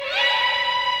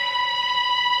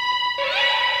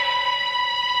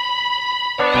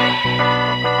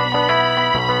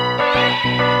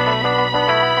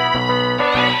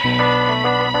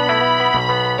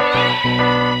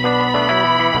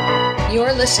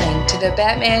listening to the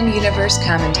Batman Universe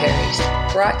Commentaries,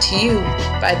 brought to you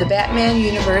by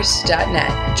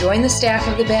thebatmanuniverse.net. Join the staff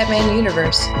of the Batman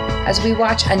Universe as we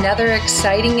watch another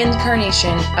exciting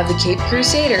incarnation of the Caped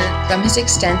Crusader from his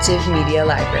extensive media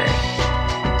library.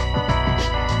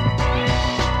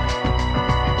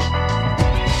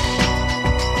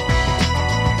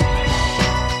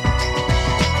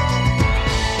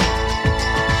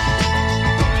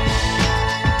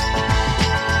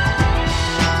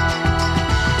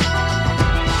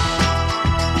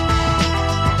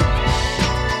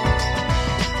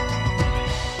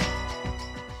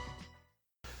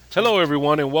 Hello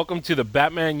everyone, and welcome to the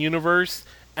Batman Universe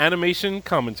Animation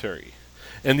Commentary.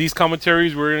 In these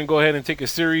commentaries, we're going to go ahead and take a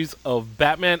series of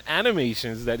Batman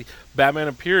animations that Batman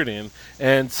appeared in,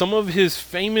 and some of his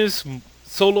famous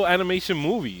solo animation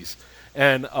movies.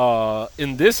 And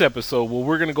in this episode, what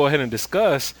we're going to go ahead and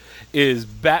discuss is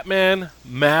Batman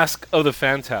Mask of the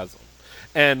Phantasm.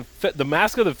 And the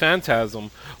Mask of the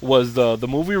Phantasm was the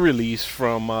movie release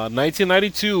from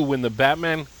 1992 when the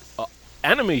Batman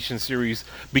animation series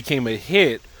became a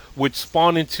hit, which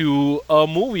spawned into a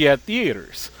movie at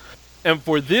theaters. And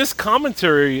for this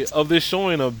commentary of this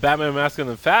showing of Batman Mask of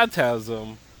the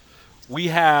Phantasm, we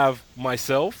have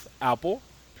myself, Apple.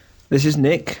 This is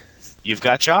Nick. You've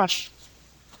got Josh.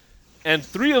 And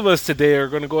three of us today are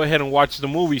going to go ahead and watch the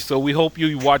movie, so we hope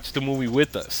you watch the movie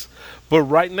with us. But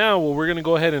right now, what we're going to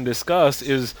go ahead and discuss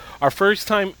is our first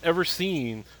time ever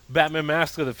seeing Batman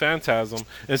Mask of the Phantasm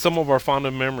and some of our fond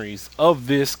memories of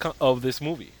this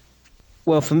movie.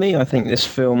 Well, for me, I think this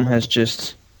film has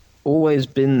just always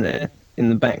been there in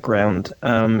the background.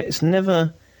 It's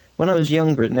never, when I was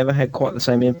younger, it never had quite the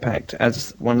same impact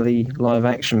as one of the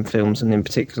live-action films, and in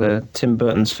particular, Tim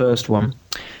Burton's first one.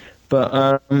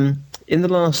 But in the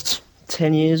last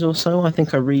 10 years or so, I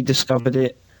think I rediscovered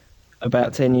it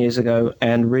about 10 years ago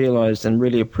and realised and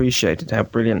really appreciated how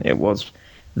brilliant it was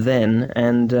then.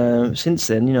 And since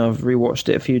then, I've rewatched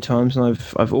it a few times, and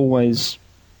I've always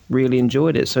really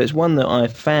enjoyed it. So it's one that I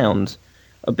found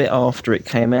a bit after it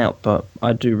came out, but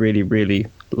I do really, really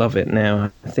love it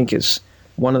now. I think it's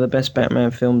one of the best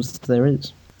Batman films there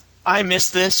is. I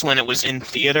missed this when it was in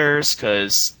theaters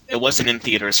because it wasn't in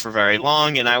theaters for very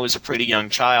long, and I was a pretty young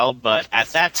child. But at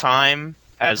that time,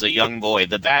 as a young boy,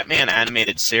 the Batman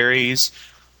animated series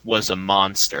was a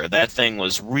monster. That thing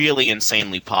was really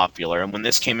insanely popular, and when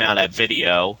this came out at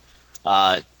video,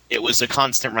 it was a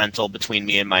constant rental between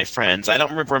me and my friends. I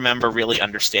don't remember really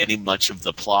understanding much of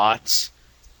the plot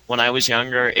when I was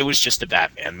younger. It was just a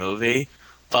Batman movie.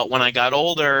 But when I got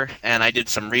older and I did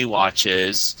some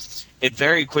rewatches, it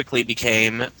very quickly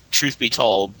became, truth be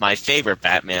told, my favorite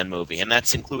Batman movie, and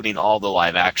that's including all the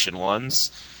live-action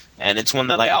ones. And it's one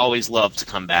that I always love to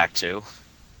come back to.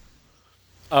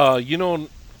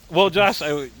 Well, Josh,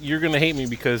 you're going to hate me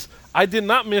because I did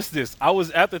not miss this. I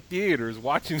was at the theaters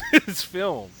watching this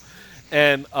film.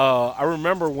 And I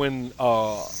remember when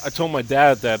I told my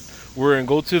dad that we're going to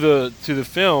go to the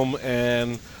film,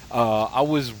 and I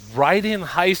was right in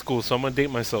high school. So I'm going to date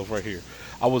myself right here.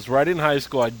 I was right in high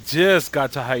school. I just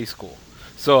got to high school.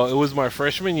 So it was my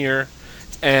freshman year.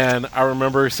 And I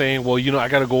remember saying, well, I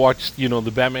got to go watch,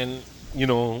 the Batman,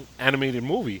 animated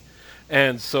movie.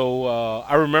 And so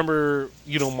I remember,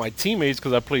 my teammates,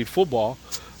 because I played football,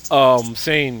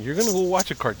 saying, you're going to go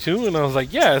watch a cartoon? And I was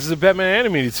like, yeah, this is a Batman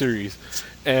animated series.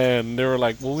 And they were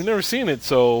like, well, we never seen it.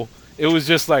 So it was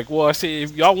just like, well, I said,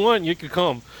 if y'all want, you could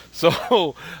come.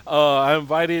 So I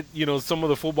invited, some of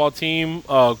the football team.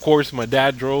 Of course, my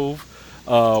dad drove.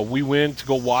 We went to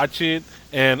go watch it.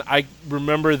 And I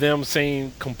remember them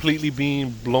saying completely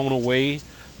being blown away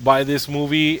by this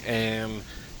movie. And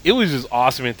it was just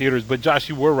awesome in theaters. But Josh,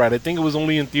 you were right. I think it was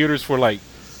only in theaters for like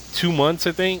 2 months,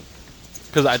 I think.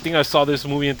 Because I think I saw this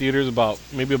movie in theaters about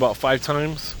 5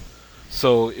 times.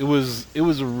 So it was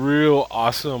real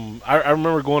awesome. I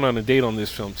remember going on a date on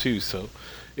this film too. So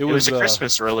it was a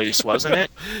Christmas release, wasn't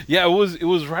it? Yeah, it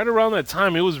was right around that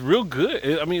time. It was real good.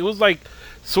 It was like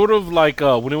sort of like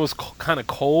when it was kind of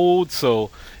cold. So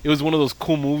it was one of those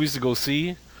cool movies to go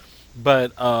see.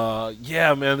 But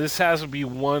yeah, man, this has to be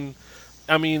one.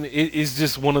 I mean, it's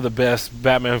just one of the best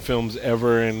Batman films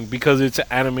ever, and because it's an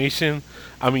animation,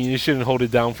 I mean, you shouldn't hold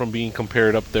it down from being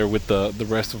compared up there with the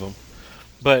rest of them.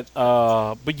 But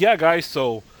yeah, guys.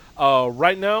 So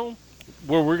right now,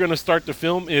 where we're gonna start the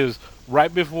film is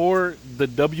right before the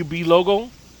WB logo,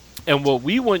 and what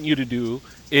we want you to do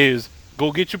is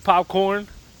go get your popcorn,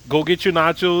 go get your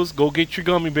nachos, go get your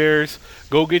gummy bears,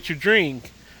 go get your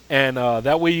drink. And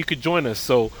that way you could join us.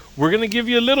 So we're going to give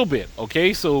you a little bit,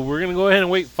 okay? So we're going to go ahead and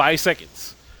wait 5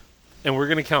 seconds. And we're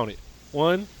going to count it.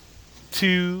 1,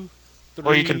 2,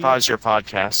 Or you can 3, pause your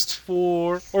podcast.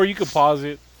 4, or you could pause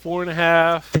it.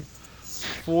 4.5,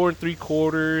 4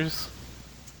 3/4,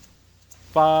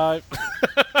 5.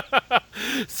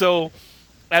 So,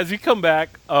 as we come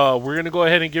back, we're gonna go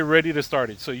ahead and get ready to start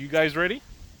it. So, you guys ready?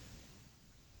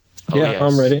 Oh, Yeah, yes.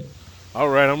 I'm ready. All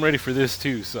right, I'm ready for this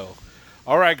too. So,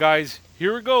 all right, guys,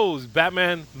 here it goes.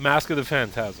 Batman: Mask of the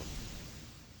Phantasm.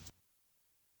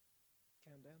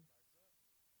 Oh,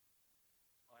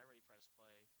 I already pressed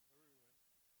play.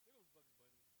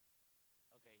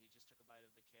 Okay, he just took a bite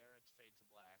of the carrot. Fade to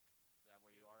black. Is that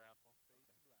where you are,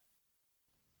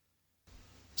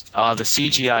 Apple? The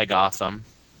CGI Gotham.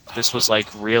 This was like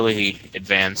really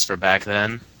advanced for back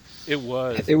then. It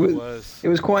was. It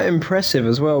was quite impressive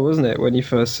as well, wasn't it, when you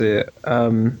first see it?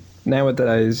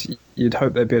 Nowadays, you'd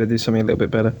hope they'd be able to do something a little bit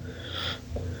better.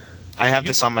 I have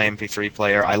this on my MP3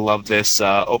 player. I love this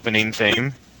opening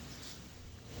theme.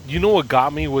 You know what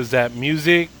got me was that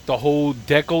music, the whole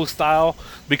deco style,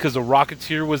 because the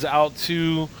Rocketeer was out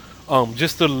too.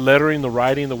 Just the lettering, the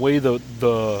writing, the way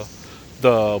the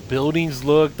buildings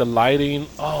look, the lighting.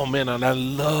 Oh man, and I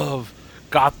love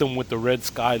Gotham with the red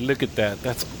sky. Look at that.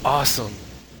 That's awesome.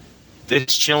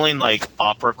 This chilling like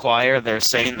opera choir. They're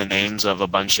saying the names of a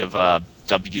bunch of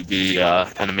WB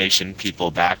animation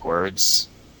people backwards.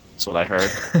 That's what I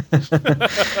heard.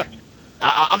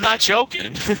 I'm not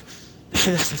joking.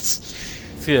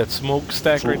 See that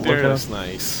smokestack right there? That's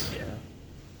nice.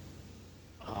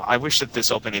 I wish that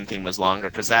this opening theme was longer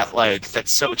because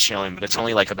that's so chilling, but it's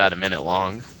only like about a minute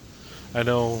long. I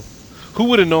know. Who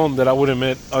would have known that I would have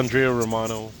met Andrea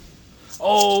Romano?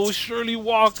 Oh, Shirley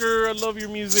Walker, I love your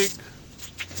music.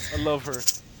 I love her.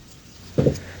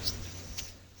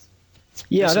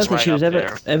 Yeah, This I don't is think right she was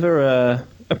up ever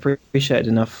appreciated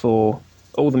enough for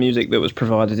all the music that was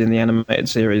provided in the animated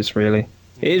series, really.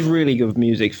 It is really good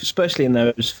music, especially in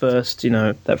those first,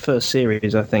 that first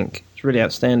series, I think. It's really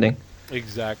outstanding.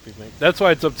 Exactly, mate. That's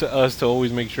why it's up to us to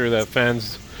always make sure that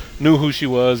fans knew who she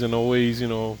was and always,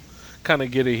 kind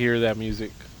of get to hear that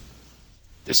music.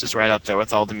 This is right up there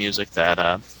with all the music that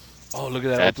Oh, look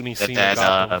at that opening scene.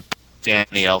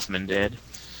 Danny Elfman did.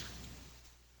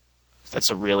 That's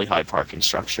a really high parking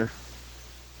structure.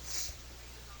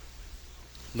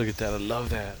 Look at that. I love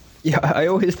that. Yeah, I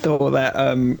always thought that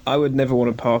I would never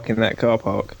want to park in that car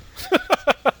park.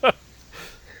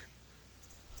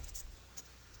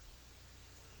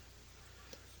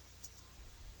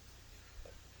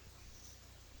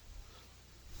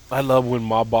 I love when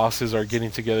mob bosses are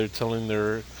getting together telling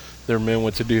their men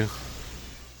what to do.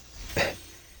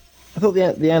 I thought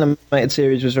the animated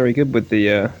series was very good with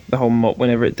the whole mob,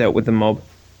 whenever it dealt with the mob.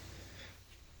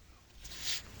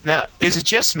 Now, is it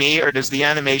just me, or does the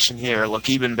animation here look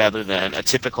even better than a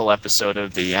typical episode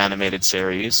of the animated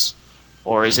series?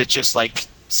 Or is it just like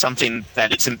something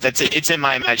that it's in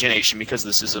my imagination because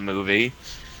this is a movie?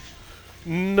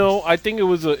 No, I think it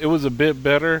was a bit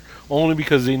better only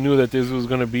because they knew that this was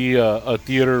going to be a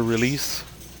theater release.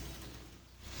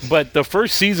 But the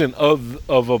first season of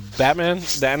a Batman,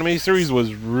 the animated series,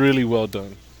 was really well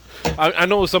done. I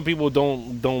know some people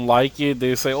don't like it.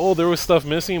 They say, "Oh, there was stuff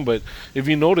missing," but if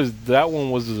you notice, that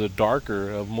one was the darker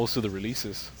of most of the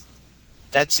releases.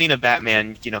 That scene of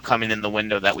Batman, coming in the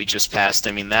window that we just passed,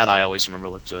 I mean, that I always remember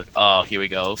looked good. Oh, here we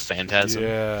go, Phantasm.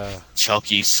 Yeah.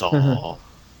 Chucky Saw.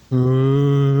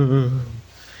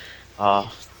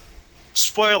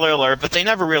 Spoiler alert, but they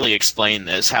never really explain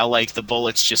this, how, the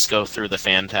bullets just go through the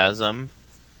Phantasm.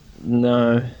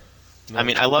 No. I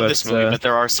mean, I love this movie, but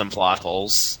there are some plot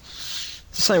holes.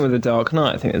 It's the same with The Dark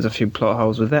Knight. I think there's a few plot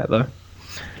holes with that, though.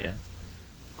 Yeah.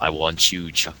 I want you,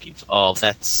 Chucky. Oh,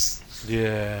 that's...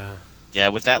 Yeah. Yeah,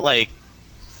 with that, I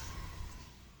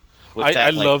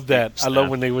love that. I love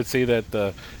when they would say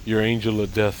that your angel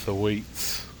of death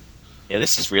awaits. Yeah,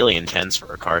 this is really intense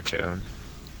for a cartoon.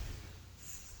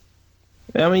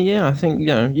 I mean, yeah, I think,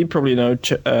 you probably know,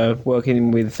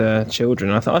 working with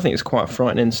children, I think it's quite a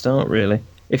frightening start, really,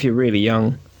 if you're really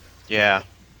young. Yeah.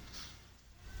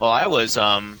 Well,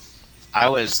 I'm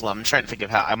trying to think of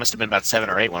how, I must have been about 7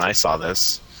 or 8 when I saw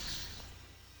this.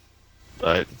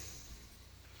 But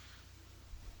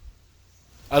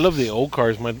I love the old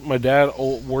cars. My dad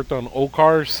worked on old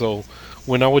cars, so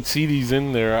when I would see these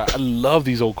in there, I love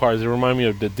these old cars. They remind me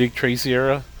of the Dick Tracy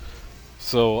era.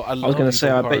 So I was going to say,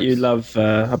 I bet you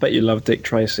love Dick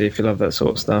Tracy if you love that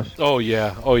sort of stuff. Oh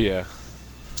yeah.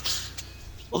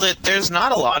 Well, there's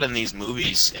not a lot in these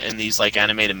movies, in these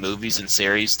animated movies and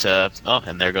series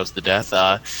and there goes the death,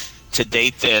 to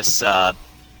date this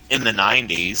in the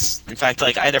 90s. In fact,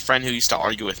 I had a friend who used to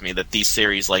argue with me that these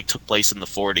series took place in the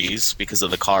 40s because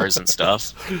of the cars and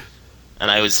stuff.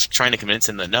 And I was trying to convince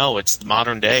him that no, it's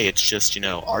modern day. It's just,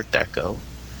 Art Deco.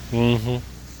 Mm-hmm.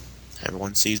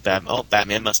 Everyone sees Batman. Oh,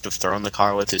 Batman must have thrown the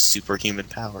car with his superhuman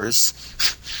powers.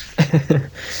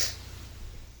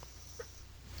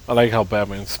 I like how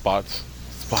Batman spots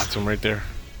him right there.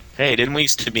 Hey, didn't we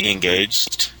used to be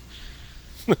engaged?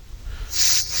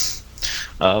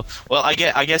 Well,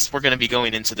 I guess we're going to be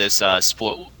going into this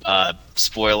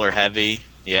spoiler heavy.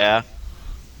 Yeah.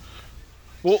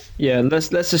 Well, Yeah,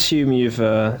 let's assume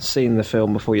you've seen the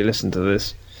film before you listen to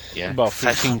this. Yeah. about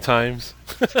 15 times.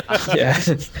 Yeah.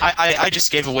 I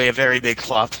just gave away a very big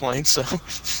plot point, so.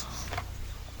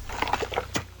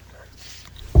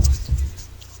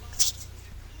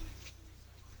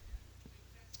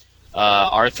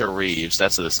 Arthur Reeves,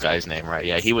 that's this guy's name, right?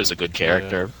 Yeah, he was a good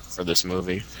character for this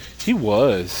movie. He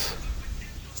was.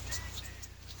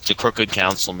 The crooked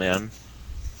councilman.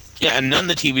 Yeah, and none of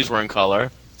the TVs were in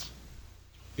color.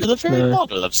 You're the very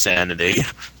model of sanity.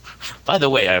 By the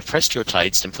way, I have pressed your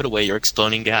tights and put away your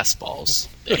exploding gas balls.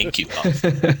 Thank you.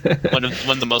 One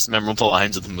of the most memorable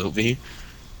lines of the movie.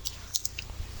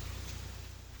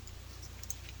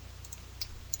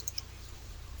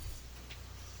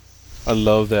 I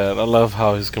love that. I love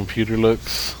how his computer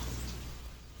looks.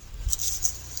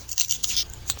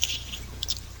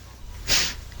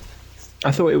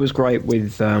 I thought it was great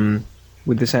with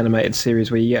this animated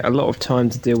series where you get a lot of time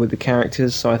to deal with the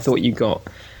characters. So I thought you got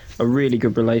a really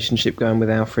good relationship going with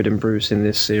Alfred and Bruce in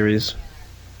this series.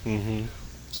 Mm-hmm.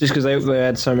 Just because they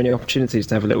had so many opportunities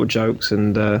to have little jokes,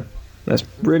 and that's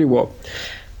really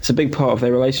it's a big part of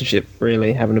their relationship,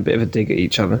 really, having a bit of a dig at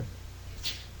each other.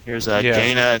 Here's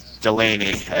Dana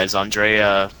Delaney as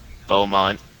Andrea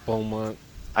Beaumont.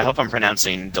 I hope I'm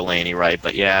pronouncing Delaney right,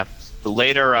 but yeah. Who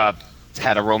later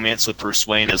had a romance with Bruce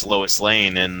Wayne as Lois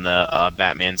Lane in the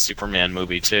Batman Superman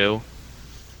movie too.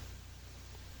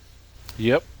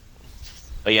 Yep.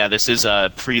 But yeah, this is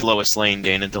pre-Lois Lane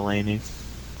Dana Delaney.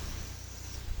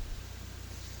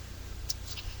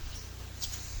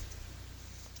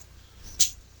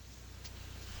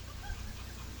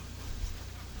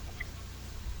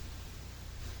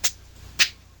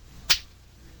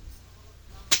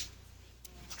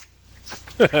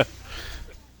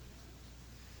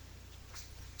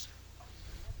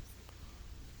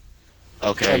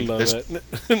 Okay. I love that.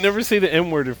 Never say the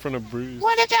N word in front of Bruce.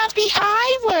 What about the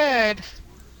I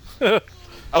word?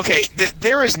 Okay,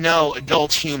 there is no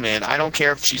adult human, I don't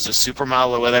care if she's a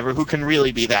supermodel or whatever, who can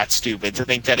really be that stupid to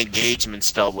think that engagement's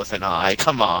spelled with an I.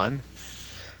 Come on.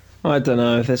 I don't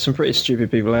know. There's some pretty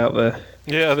stupid people out there.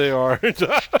 Yeah, they are.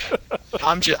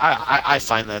 I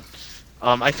find that.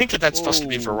 I think that's supposed to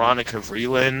be Veronica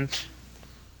Vreeland.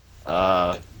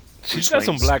 She's got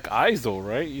some black eyes, though,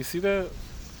 right? You see that?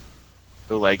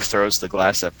 Who throws the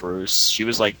glass at Bruce. She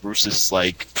was Bruce's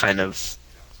kind of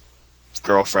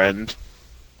girlfriend,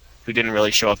 who didn't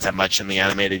really show up that much in the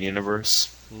animated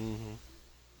universe. Mm-hmm.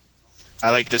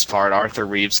 I like this part. Arthur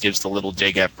Reeves gives the little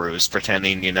dig at Bruce,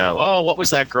 pretending, oh, what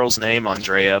was that girl's name,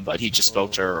 Andrea? But he just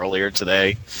spoke to her earlier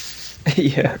today.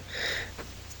 Yeah.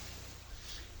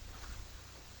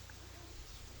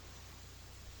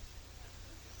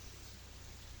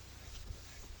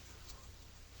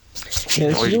 Yeah,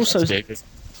 this is also. This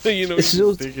is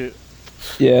also.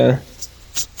 Yeah.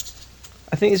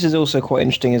 I think this is also quite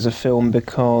interesting as a film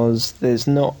because there's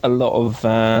not a lot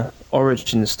of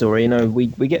origin story.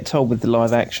 We get told with the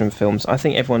live action films. I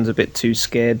think everyone's a bit too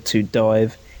scared to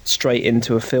dive straight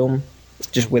into a film,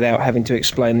 just without having to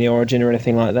explain the origin or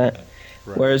anything like that.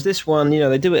 Right. Whereas this one,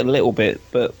 they do it a little bit,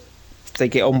 but they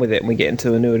get on with it and we get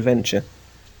into a new adventure.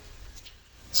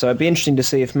 So it'd be interesting to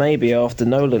see if maybe after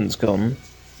Nolan's gone,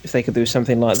 if they could do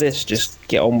something like this, just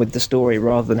get on with the story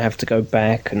rather than have to go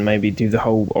back and maybe do the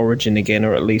whole origin again,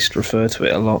 or at least refer to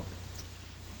it a lot.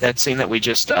 That scene that we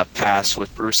just passed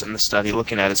with Bruce in the study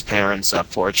looking at his parents'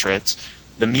 portraits,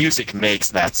 the music makes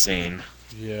that scene.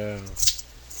 Yeah.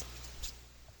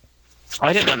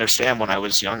 I didn't understand when I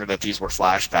was younger that these were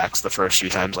flashbacks the first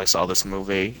few times I saw this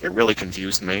movie. It really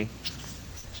confused me.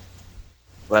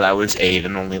 But I was 8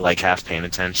 and only half paying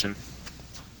attention.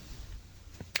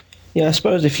 Yeah, I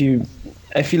suppose if you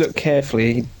look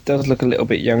carefully, he does look a little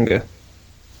bit younger.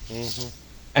 Mm-hmm.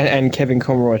 And Kevin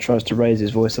Conroy tries to raise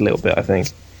his voice a little bit, I think.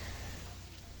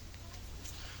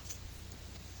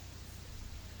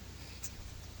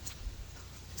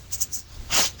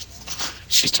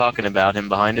 She's talking about him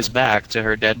behind his back to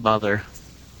her dead mother.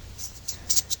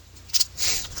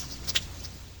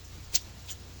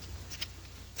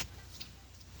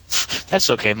 That's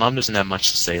okay, Mom doesn't have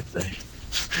much to say today.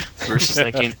 Bruce is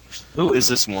thinking, who is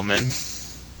this woman?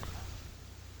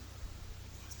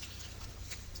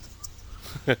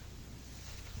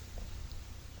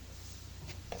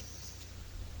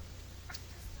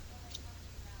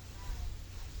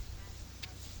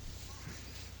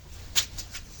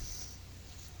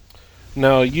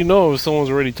 Now, if someone's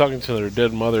already talking to their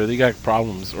dead mother, they got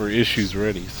problems or issues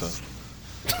already. So,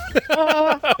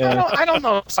 Yeah. I don't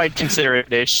know if I'd consider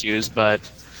it issues, but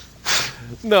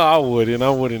no, I wouldn't. I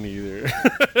wouldn't either.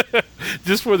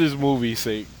 Just for this movie's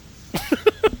sake.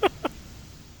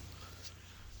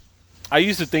 I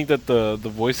used to think that the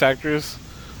voice actress,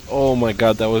 oh my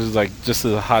god, that was like just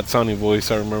a hot sounding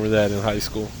voice. I remember that in high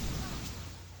school.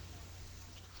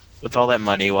 with all that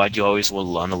money, why'd you always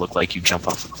want to look like you jump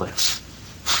off a cliff?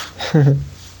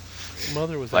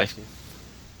 Mother was Like- asking.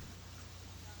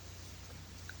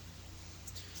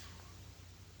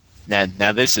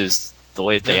 Now this is the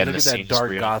way they Man, end look the at scene that is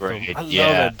dark real Gotham. great. I love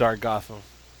Yeah, that dark Gotham.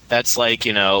 that's like,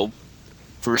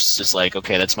 Bruce is like,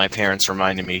 okay, that's my parents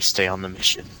reminding me, stay on the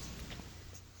mission.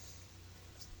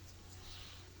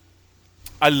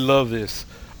 I love this.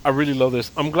 I really love this.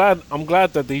 I'm glad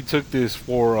that they took this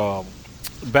for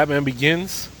Batman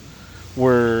Begins,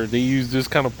 where they used this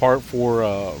kind of part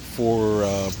for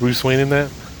Bruce Wayne in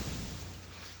that.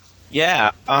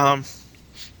 Yeah,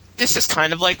 this is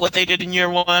kind of like what they did in year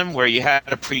one, where you had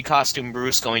a pre-costume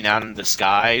Bruce going out in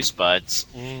disguise, but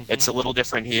it's a little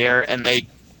different here, and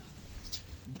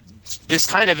this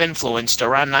kind of influenced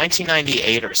around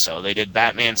 1998 or so. They did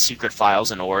Batman Secret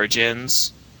Files and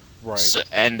Origins. Right. So,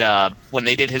 and when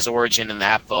they did his origin in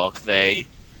that book, they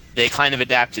kind of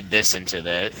adapted this into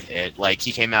it. Like,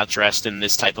 he came out dressed in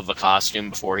this type of a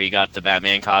costume before he got the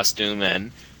Batman costume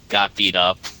and got beat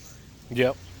up.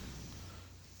 Yep.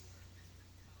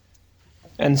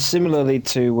 And similarly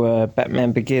to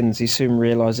Batman Begins, he soon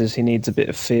realizes he needs a bit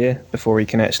of fear before he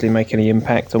can actually make any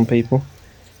impact on people.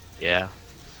 Yeah.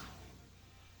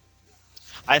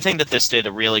 I think that this did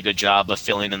a really good job of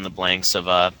filling in the blanks of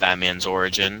Batman's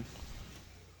origin.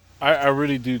 I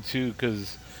really do too,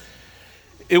 because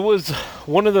it was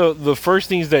one of the first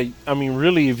things that, I mean,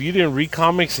 really, if you didn't read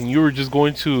comics and you were just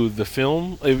going to the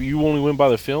film, if you only went by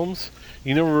the films,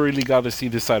 you never really got to see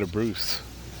this side of Bruce.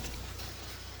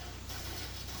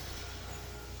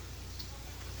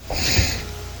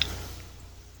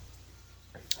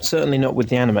 Certainly not with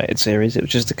the animated series. It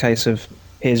was just a case of,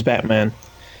 here's Batman.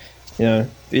 You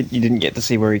didn't get to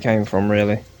see where he came from,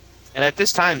 really. And at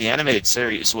this time, the animated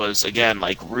series was, again,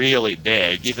 like, really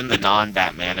big. Even the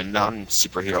non-Batman and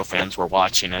non-superhero fans were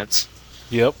watching it.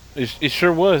 Yep, it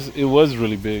sure was. It was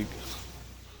really big.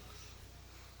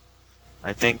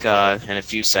 I think in a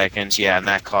few seconds, in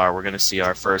that car, we're going to see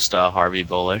our first Harvey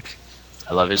Bullock.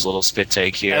 I love his little spit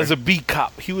take here. As a beat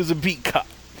cop, he was a beat cop.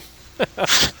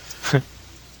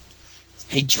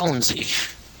 Hey, Jonesy.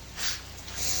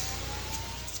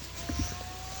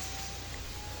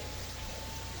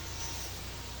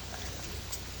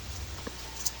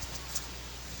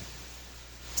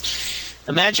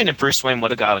 Imagine if Bruce Wayne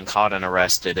would have gotten caught and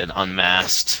arrested and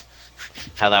unmasked.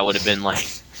 How that would have been like.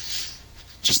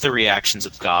 Just the reactions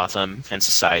of Gotham and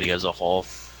society as a whole.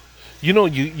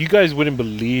 You guys wouldn't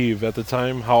believe at the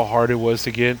time how hard it was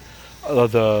to get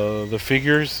the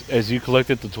figures as you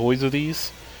collected the toys of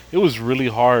these. It was really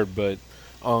hard, but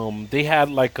they had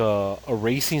like a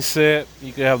racing set.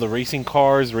 You could have the racing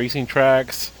cars, racing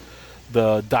tracks,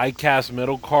 the die-cast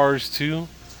metal cars too.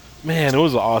 Man, it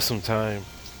was an awesome time.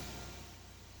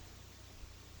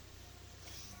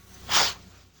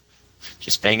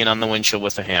 Just banging on the windshield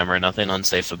with a hammer, nothing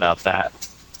unsafe about that.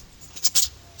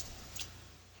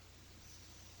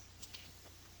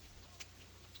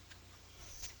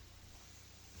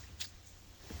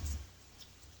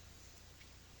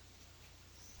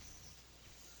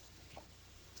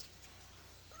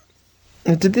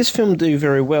 Did this film do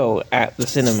very well at the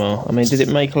cinema? I mean, did it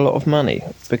make a lot of money?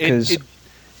 Because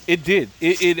It did.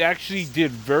 It actually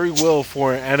did very well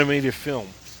for an animated film.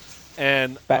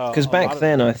 And because back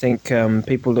then, I think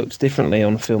people looked differently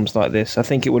on films like this. I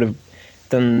think it would have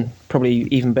done probably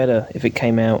even better if it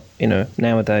came out,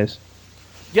 nowadays.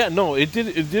 Yeah, no, it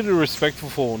did a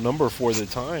respectful number for the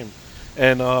time.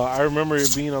 And I remember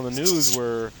it being on the news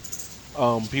where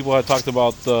people had talked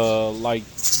about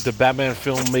the Batman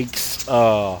film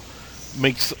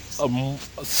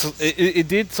it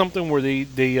did something where they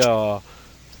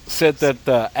said that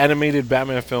the animated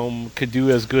Batman film could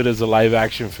do as good as a live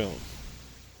action film.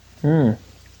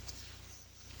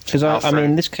 Because I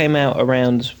mean, this came out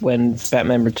around when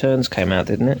Batman Returns came out,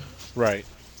 didn't it? Right.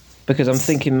 Because I'm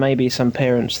thinking maybe some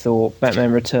parents thought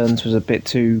Batman Returns was a bit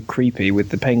too creepy with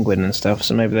the penguin and stuff,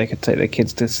 so maybe they could take their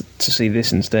kids to see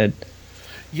this instead.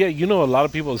 Yeah, a lot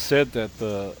of people said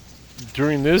that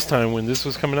during this time when this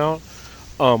was coming out,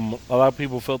 a lot of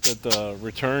people felt that the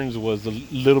Returns was a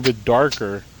little bit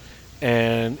darker,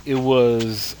 and it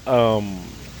was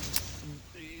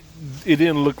it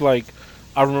didn't look like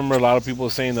I remember a lot of people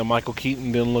saying that Michael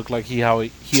Keaton didn't look like he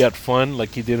had fun like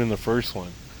he did in the first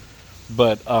one.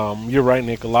 But you're right,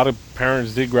 Nick. A lot of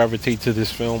parents did gravitate to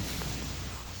this film.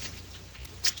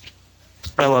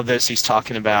 I love this. He's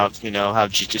talking about, how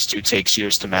Jujutsu takes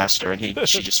years to master, and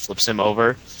she just flips him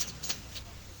over.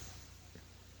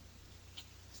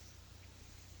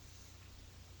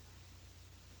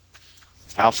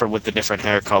 Alfred with the different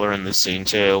hair color in this scene,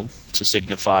 too, to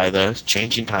signify the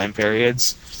changing time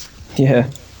periods. Yeah.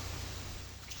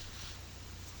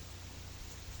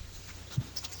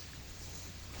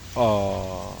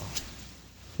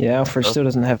 Yeah, Alfred still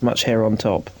doesn't have much hair on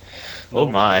top. Oh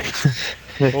my.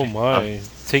 Oh my.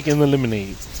 Taking the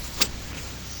lemonade.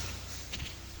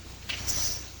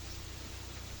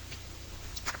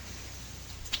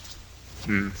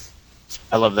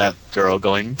 I love that girl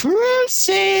going,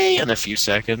 Brucey, in a few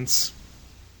seconds.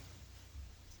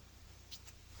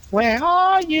 Where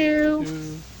are you?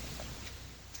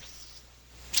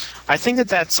 I think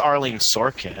that's Arlene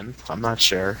Sorkin. I'm not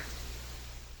sure.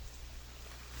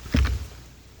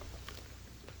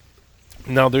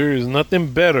 Now, there is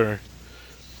nothing better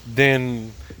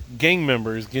than gang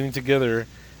members getting together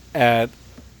I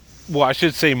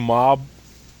should say mob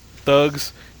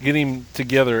thugs getting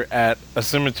together at a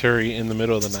cemetery in the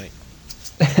middle of the night.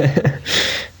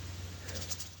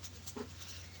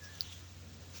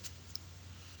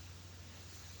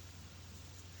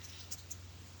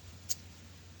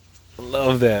 I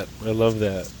love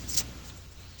that.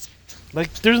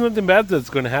 Like, there's nothing bad that's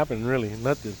going to happen, really.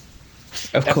 Nothing.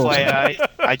 Of course.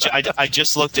 FYI, I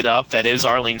just looked it up. That is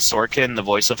Arlene Sorkin, the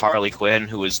voice of Harley Quinn,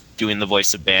 who was doing the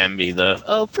voice of Bambi.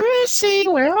 Oh, Prissy,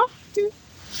 where are you?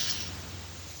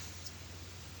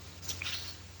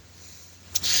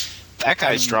 That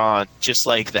guy's drawn just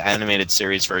like the animated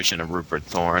series version of Rupert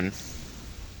Thorne.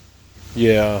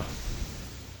 Yeah.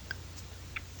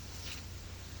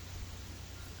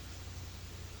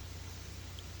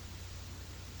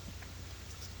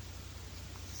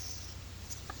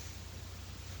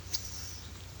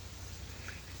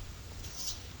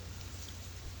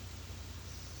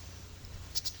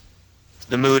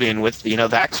 The Mooting with,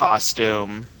 that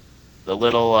costume, the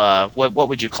little, what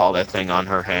would you call that thing on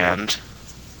her hand?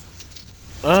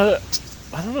 I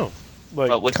don't know. Like,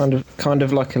 But with, kind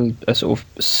of like a sort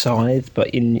of scythe, but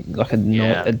in like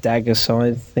a dagger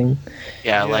scythe thing.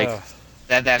 yeah, like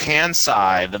that hand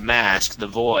side, the mask, the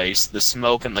voice, the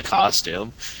smoke, and the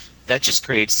costume, that just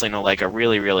creates, like a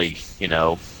really, really,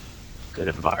 good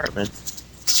environment.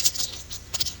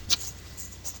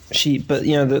 But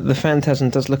the Phantasm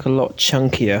does look a lot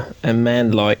chunkier and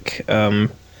man-like than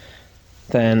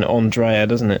Andrea,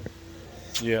 doesn't it?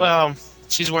 Yeah. Well,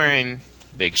 she's wearing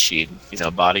big sheet,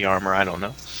 body armor. I don't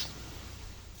know.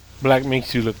 Black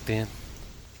makes you look thin.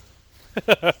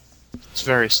 It's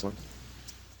very slim.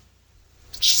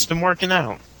 She's been working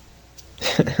out.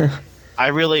 I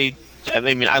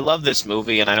love this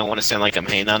movie, and I don't want to sound like I'm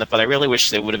hating on it, but I really wish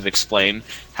they would have explained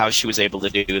how she was able to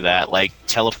do that, like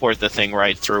teleport the thing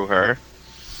right through her.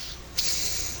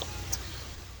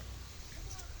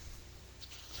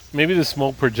 Maybe the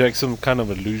smoke projects some kind of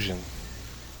illusion.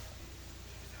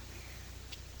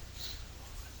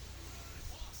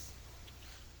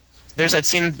 There's that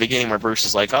scene in the beginning where Bruce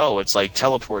is like, "Oh, it's like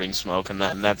teleporting smoke," and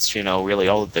that's really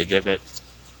all that they give it.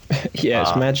 Yeah,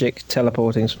 it's magic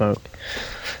teleporting smoke.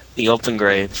 The open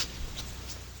grave.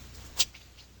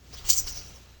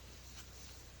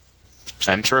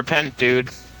 Time to repent, dude.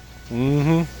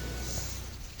 Mm-hmm.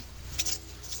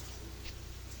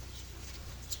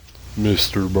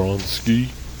 Mr. Bronsky.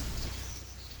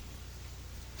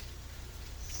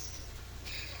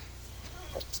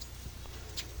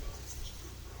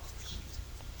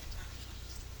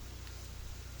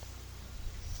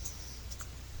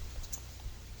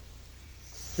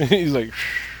 He's like,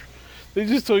 shh. They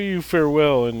just told you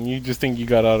farewell, and you just think you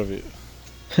got out of it.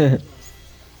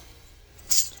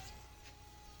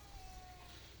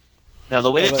 Now, the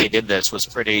way that they did this was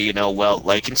pretty, well,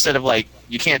 like, instead of, like,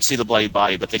 you can't see the bloody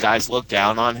body, but the guys look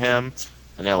down on him,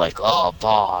 and they're like, "Oh,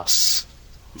 boss."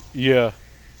 Yeah.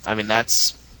 I mean,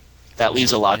 that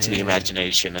leaves a lot to the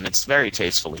imagination, and it's very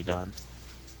tastefully done.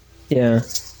 Yeah,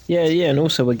 and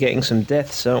also we're getting some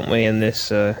deaths, aren't we, in this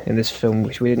film,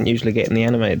 which we didn't usually get in the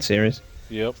animated series.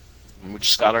 Yep. We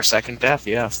just got our second death,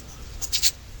 yeah.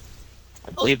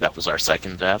 I believe that was our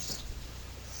second death.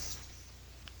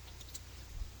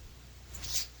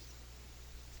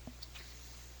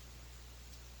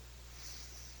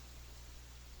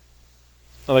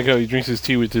 I like how he drinks his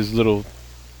tea with his little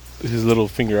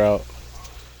finger out.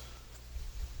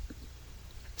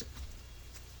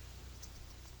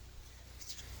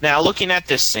 Now, looking at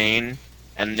this scene,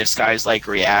 and this guy's like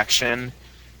reaction,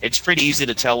 it's pretty easy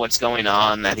to tell what's going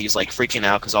on, that he's like freaking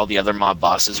out because all the other mob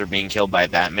bosses are being killed by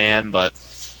Batman. But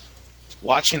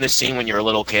watching the scene when you're a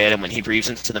little kid and when he breathes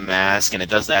into the mask and it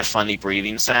does that funny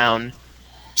breathing sound,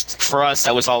 for us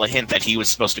that was all a hint that he was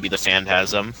supposed to be the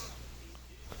Phantasm.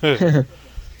 I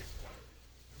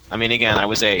mean, again, I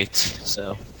was 8,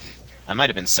 so I might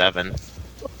have been 7.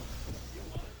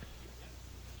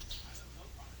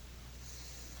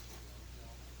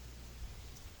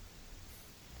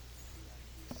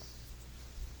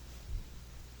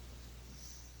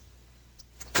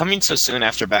 Coming so soon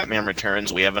after Batman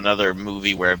Returns, we have another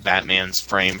movie where Batman's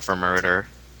framed for murder.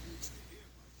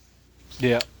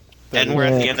 Yeah. And we're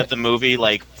at the end of the movie,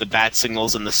 like, the bat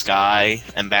signal's in the sky,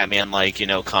 and Batman, like, you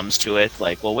know, comes to it.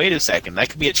 Like, well, wait a second, that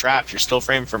could be a trap. You're still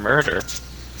framed for murder.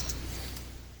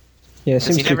 Yeah, it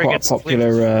seems to be quite a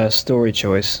popular story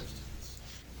choice.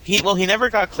 He never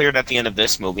got cleared at the end of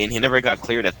this movie, and he never got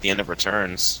cleared at the end of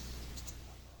Returns.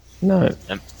 No.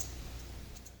 And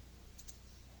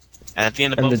at the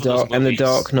end of both of those movies, and the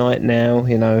Dark Knight now,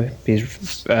 you know, he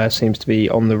seems to be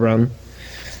on the run.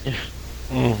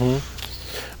 Mm-hmm.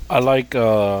 I like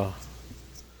the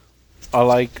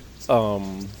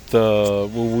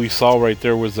what we saw right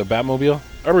there was the Batmobile.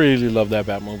 I really love that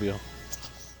Batmobile.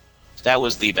 that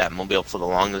was the Batmobile for the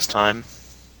longest time.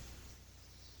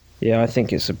 Yeah, I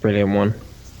think it's a brilliant one.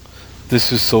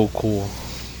 This is so cool.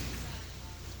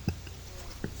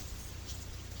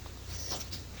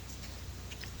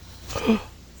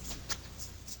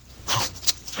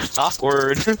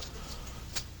 Awkward.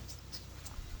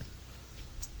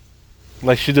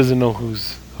 Like she doesn't know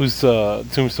whose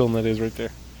tombstone that is right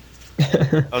there.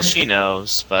 Oh, she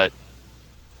knows, but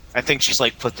I think she's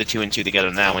like put the 2 and 2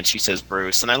 together now when she says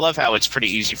Bruce, and I love how it's pretty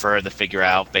easy for her to figure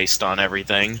out based on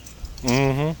everything.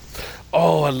 Mm-hmm.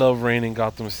 Oh, I love rain in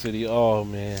Gotham City. Oh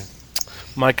man,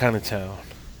 my kind of town.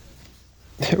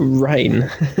 Rain.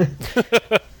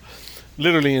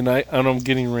 Literally, and I'm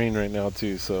getting rain right now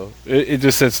too, so it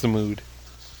just sets the mood.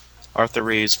 Arthur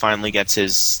Reeves finally gets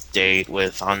his date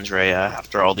with Andrea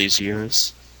after all these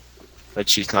years, but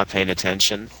she's not paying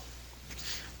attention.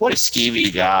 What a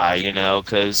skeevy guy, you know,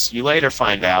 because you later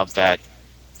find out that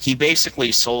he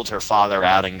basically sold her father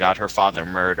out and got her father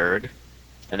murdered,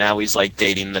 and now he's like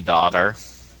dating the daughter.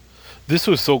 This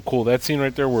was so cool. That scene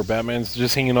right there where Batman's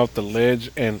just hanging off the ledge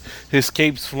and his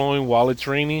cape's flowing while it's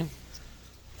raining.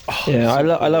 Oh, yeah, so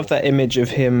I love that image of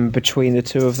him between the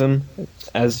two of them,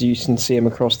 as you can see him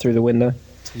across through the window.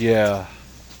 Yeah.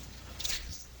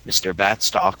 Mr.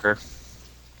 Batstalker.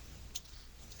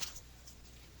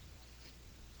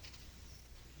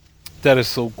 That is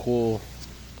so cool.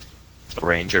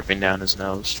 Rain dripping down his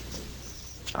nose.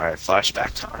 Alright,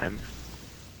 flashback time.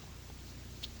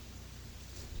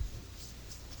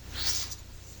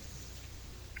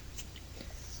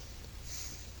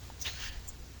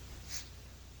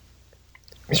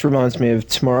 This reminds me of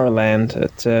Tomorrowland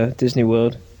at Disney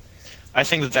World. I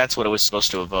think that's what it was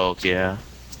supposed to evoke, yeah.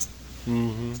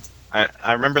 Mm-hmm.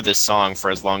 I remember this song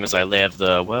for as long as I live,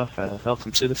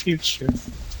 welcome to the future.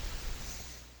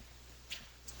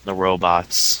 The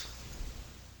robots.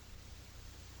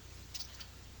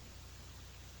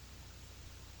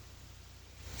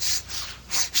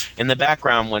 In the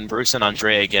background, when Bruce and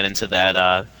Andrea get into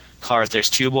that car, there's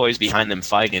 2 boys behind them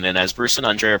fighting, and as Bruce and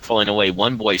Andrea are pulling away,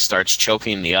 one boy starts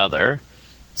choking the other.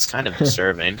 It's kind of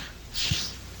disturbing.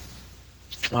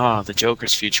 The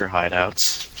Joker's future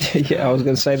hideouts. Yeah, I was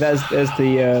going to say there's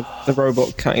the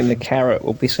robot cutting the carrot.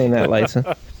 We'll be seeing that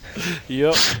later.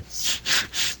 Yep.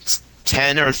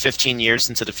 10 or 15 years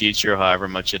into the future, however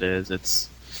much it is,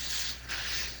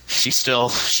 she's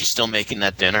still making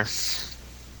that dinner.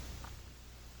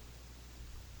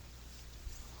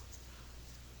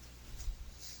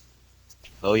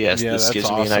 Oh yes, Yeah, this gives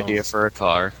me an idea for a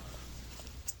car.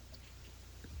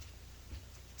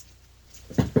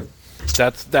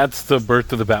 That's the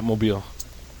birth of the Batmobile.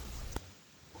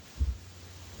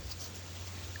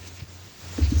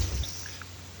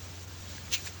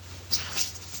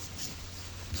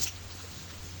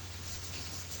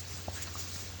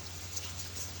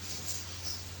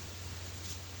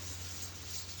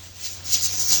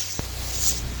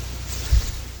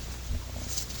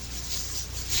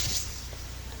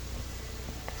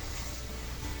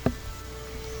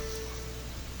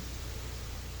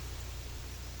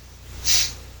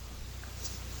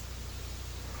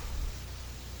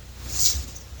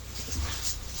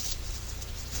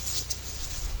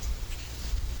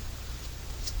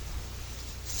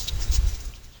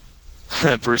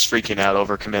 Bruce freaking out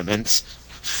over commitments.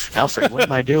 Alfred, what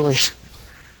am I doing?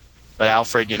 But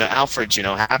Alfred's,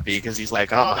 happy because he's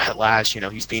like, oh, at last,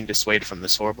 he's being dissuaded from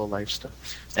this horrible lifestyle.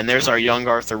 And there's our young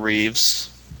Arthur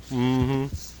Reeves.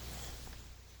 Mm-hmm.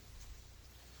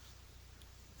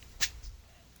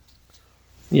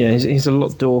 Yeah, he's a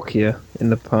lot dorkier in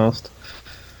the past.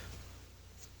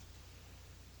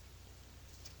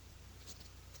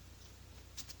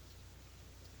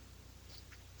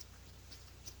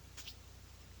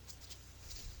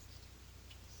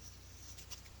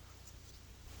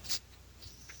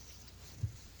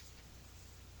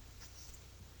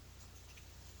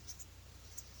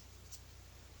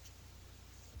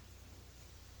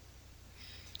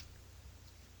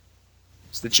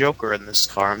 It's the Joker in this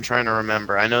car. I'm trying to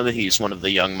remember. I know that he's one of the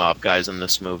young mob guys in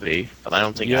this movie, but I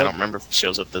don't remember if he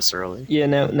shows up this early. Yeah,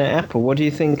 now Apple, what do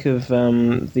you think of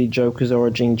the Joker's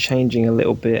origin changing a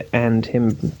little bit and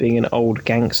him being an old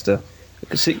gangster?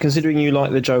 Considering you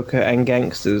like the Joker and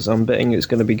gangsters, I'm betting it's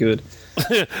going to be good.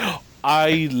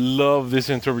 I love this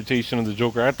interpretation of the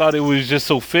Joker. I thought it was just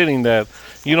so fitting that,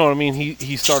 you know what I mean,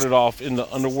 he started off in the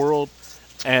underworld,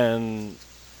 and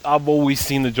I've always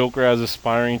seen the Joker as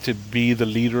aspiring to be the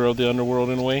leader of the underworld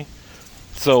in a way.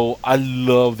 So I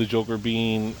love the Joker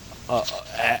being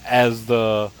as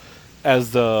the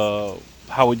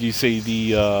how would you say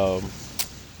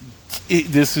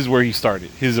this is where he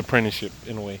started his apprenticeship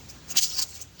in a way.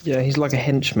 Yeah, he's like a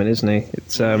henchman, isn't he?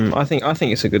 It's I think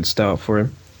it's a good start for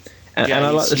him. And I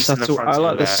like the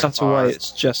subtle way.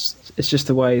 It's just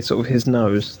the way sort of his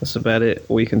nose. That's about it.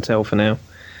 All you can tell for now.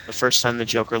 The first time the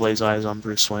Joker lays eyes on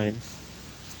Bruce Wayne.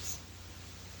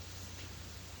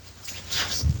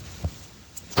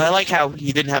 But I like how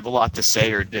he didn't have a lot to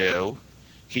say or do.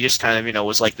 He just kind of,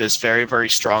 was like this very, very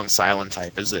strong silent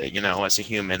type as a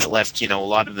human. It left, a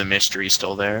lot of the mystery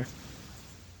still there.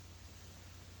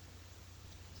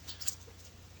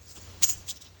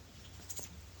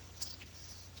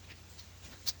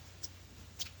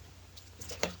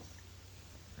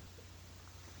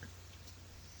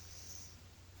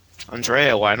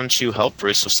 Andrea, why don't you help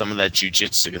Bruce with some of that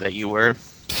jujitsu that you were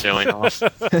showing off?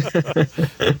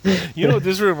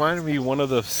 This reminded me of one of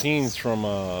the scenes from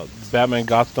Batman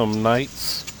Gotham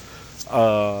Knights.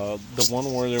 The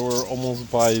one where they were almost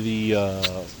by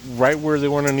the right where they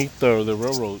were underneath the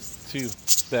railroad too.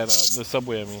 That the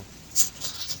subway, I mean.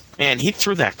 Man, he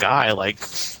threw that guy like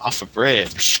off a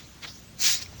bridge.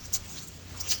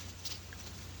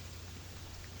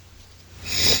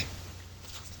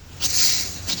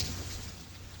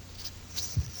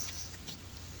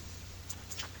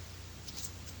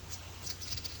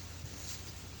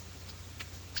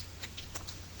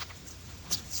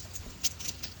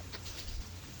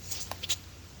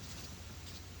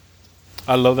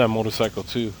 I love that motorcycle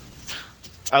too.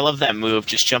 I love that move,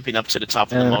 just jumping up to the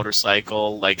top of the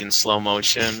motorcycle, like in slow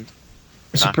motion.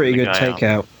 It's a pretty good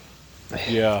takeout.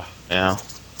 Yeah. Yeah.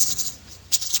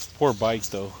 Poor bike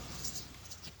though.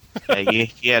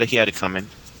 Yeah, he had it coming.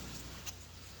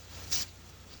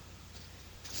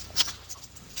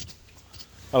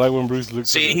 I like when Bruce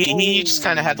looks. See, he just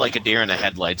kind of had like a deer in the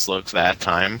headlights look that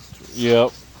time.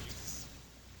 Yep.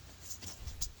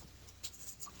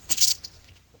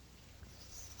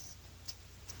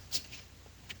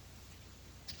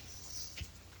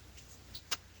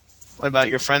 What about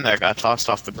your friend that got tossed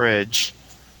off the bridge?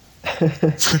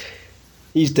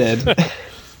 He's dead.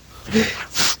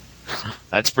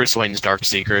 That's Bruce Wayne's dark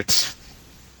secrets.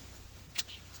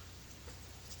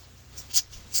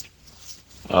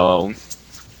 Oh.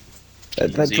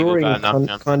 That drawing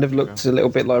kind of looked a little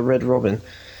bit like Red Robin.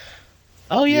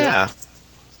 Oh, yeah.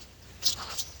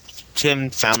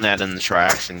 Tim found that in the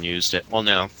trash and used it. Well,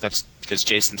 no, that's because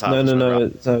Jason thought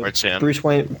No. So it's him. Bruce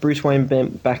Wayne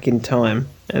bent back in time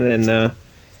and then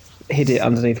hid it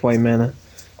underneath Wayne Manor.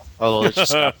 Although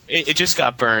it just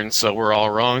got burned, so we're all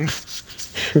wrong.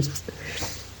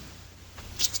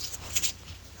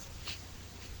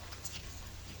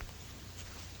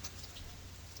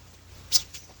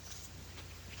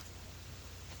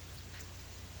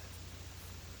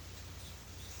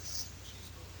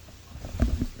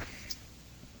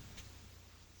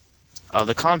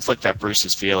 The conflict that Bruce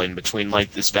is feeling between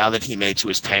like this vow that he made to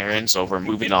his parents over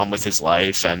moving on with his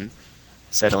life and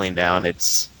settling down,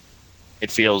 it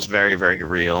feels very, very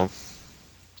real.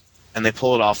 And they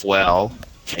pull it off well.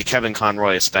 Kevin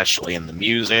Conroy especially in the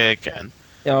music and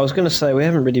Yeah, I was going to say, we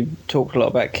haven't really talked a lot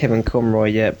about Kevin Conroy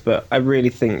yet, but I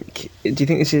really think... Do you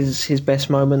think this is his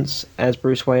best moments as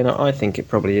Bruce Wayne? I think it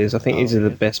probably is. I think these are the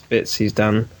best bits he's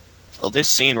done. Well, this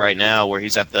scene right now where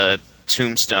he's at the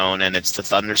tombstone and it's the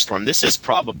thunderstorm, this is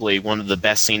probably one of the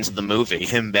best scenes of the movie.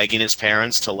 Him begging his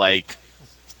parents to, like,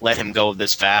 let him go of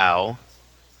this vow.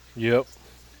 Yep.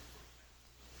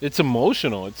 It's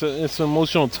emotional. It's an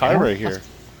emotional tie right here.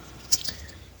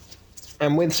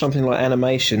 And with something like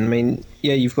animation, I mean,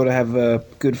 yeah, you've got to have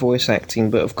good voice acting,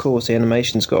 but of course the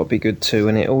animation's got to be good too,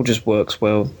 and it all just works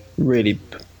well. Really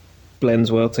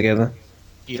blends well together.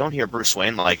 You don't hear Bruce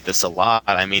Wayne like this a lot.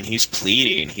 I mean, he's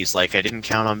pleading. He's like, I didn't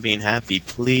count on being happy.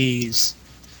 Please.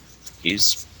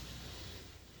 He's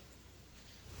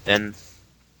then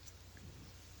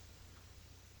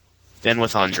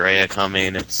with Andrea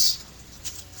coming, it's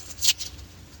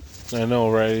I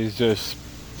know, right? He's just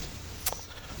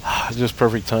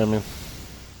perfect timing.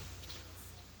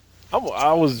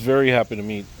 I was very happy to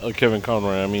meet Kevin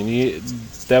Conroy. I mean,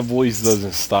 that voice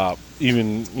doesn't stop.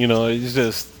 Even it's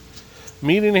just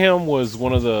meeting him was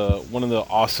one of the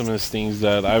awesomest things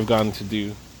that I've gotten to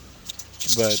do.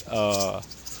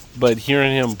 But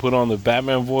hearing him put on the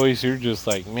Batman voice, you're just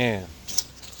like, man,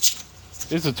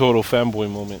 it's a total fanboy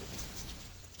moment.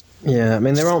 Yeah, I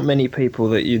mean, there aren't many people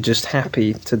that you're just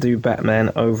happy to do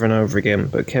Batman over and over again,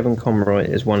 but Kevin Conroy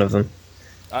is one of them.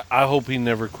 I hope he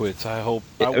never quits. I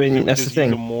mean, that's the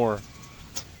thing. More.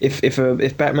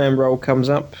 If Batman role comes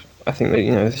up, I think that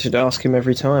they should ask him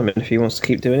every time, and if he wants to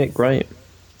keep doing it, great.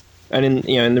 And in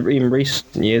even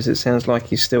recent years, it sounds like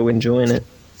he's still enjoying it.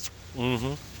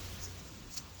 Mm-hmm.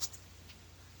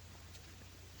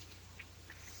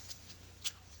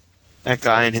 that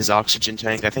guy in his oxygen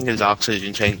tank. I think his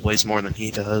oxygen tank weighs more than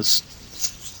he does.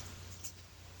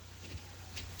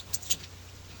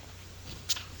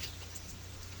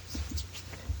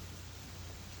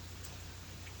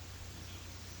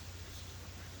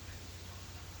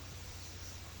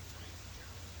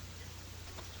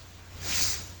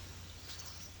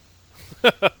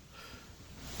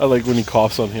 I like when he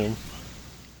coughs on him.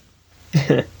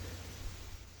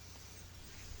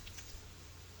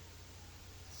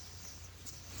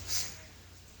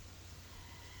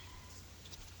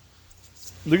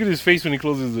 Look at his face when he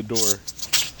closes the door.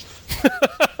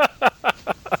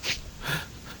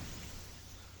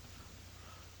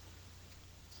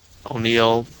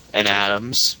 O'Neill and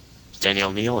Adams. Daniel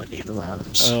O'Neill and Neil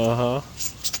Adams. Uh-huh.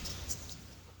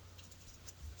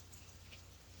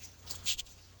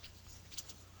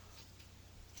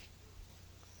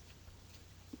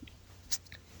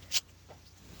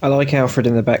 I like Alfred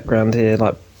in the background here,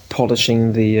 like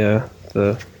polishing the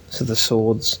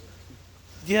swords.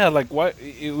 Yeah, like why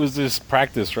it was this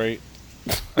practice, right?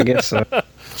 I guess so.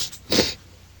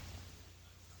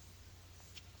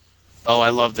 Oh, I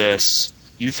love this.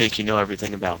 You think you know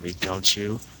everything about me, don't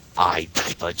you? I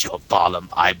blood your bottom.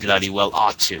 I bloody well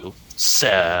ought to,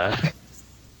 sir.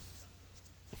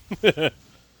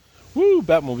 Woo,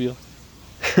 Batmobile.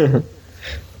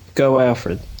 Go,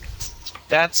 Alfred.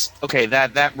 That's okay.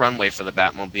 That runway for the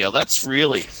Batmobile. That's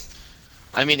really.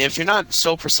 I mean, if you're not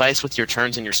so precise with your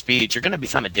turns and your speed, you're going to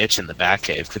become a ditch in the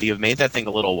Batcave. Could you have made that thing a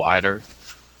little wider?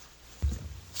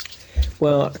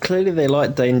 Well, clearly they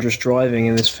like dangerous driving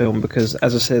in this film because,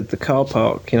 as I said, the car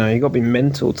park, you got to be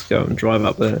mental to go and drive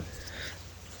up there.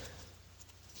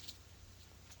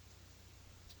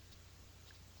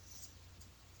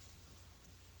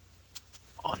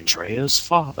 Andrea's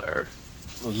father.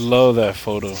 Love that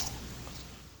photo.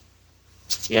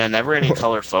 Yeah, never any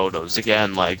color photos.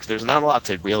 Again, like, there's not a lot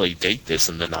to really date this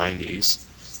in the 90s.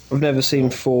 I've never seen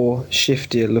four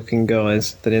shiftier looking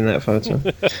guys than in that photo.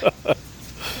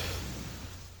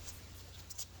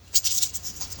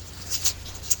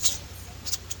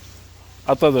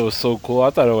 I thought that was so cool. I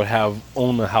thought I would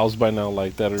own a house by now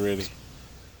like that already.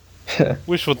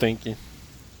 Wishful thinking.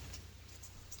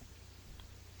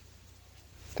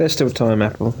 There's still time,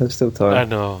 Apple. There's still time. I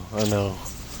know.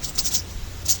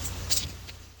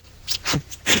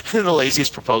 The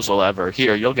laziest proposal ever.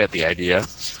 Here, you'll get the idea.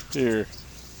 Here.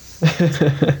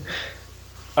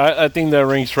 I think that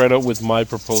ranks right up with my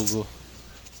proposal.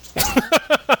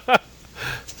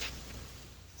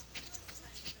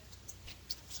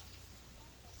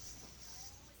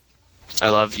 I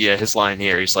love, his line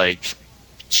here. He's like,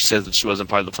 she says that she wasn't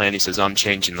part of the plan. He says, I'm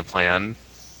changing the plan.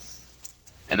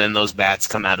 And then those bats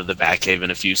come out of the Batcave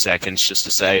in a few seconds just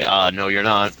to say, no, you're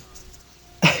not.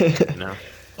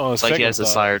 Oh, it's like he has a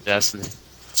sire destiny.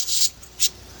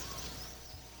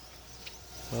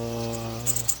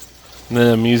 And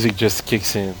then the music just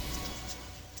kicks in.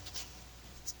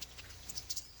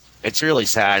 It's really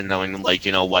sad knowing,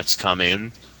 what's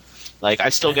coming. Like, I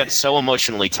still get so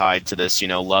emotionally tied to this,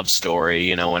 love story,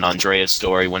 and Andrea's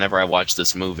story whenever I watch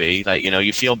this movie that,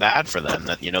 you feel bad for them,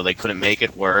 that, they couldn't make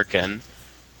it work and,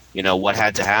 what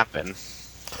had to happen.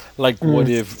 Like, what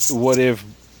if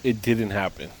it didn't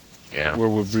happen? Yeah. Where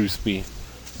would Bruce be?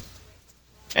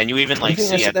 And you even, I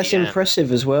think see that's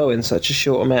impressive as well in such a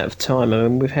short amount of time. I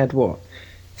mean, we've had, 3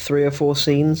 3 or 4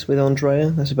 scenes with Andrea.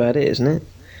 That's about it, isn't it?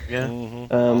 Yeah.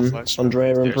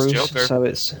 Andrea and There's Bruce. Joker. So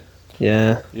it's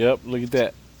Yep, look at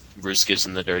that. Bruce gives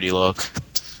him the dirty look.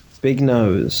 big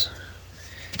nose.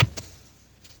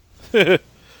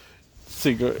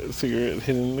 Cigarette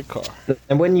hidden in the car.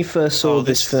 And when you first saw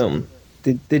this film,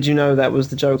 did you know that was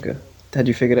the Joker? Had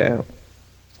you figured it out?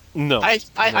 No. I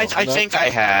think I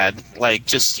had, like,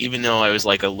 just even though I was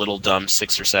like a little dumb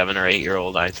 6 or 7 or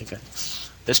 8-year-old, I think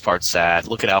this part's sad.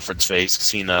 Look at Alfred's face because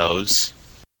he knows.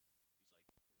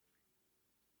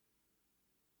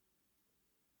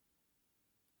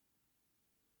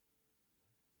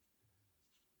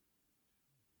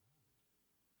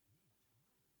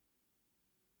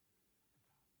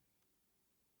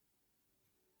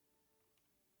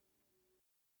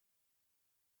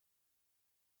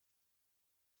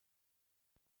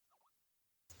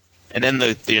 And then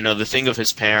the thing of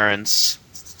his parents.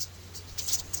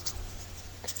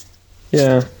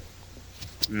 Yeah.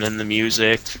 And then the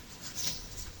music.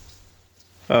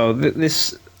 Oh,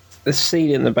 this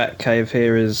scene in the Batcave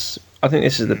here is. I think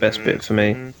this is the best bit for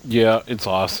me. Yeah, it's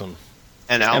awesome.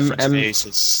 And Alfred's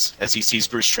face as he sees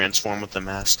Bruce transform with the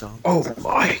mask on. Oh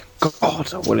my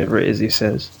god, or whatever it is he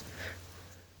says.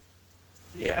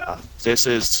 Yeah, this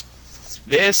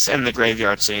and the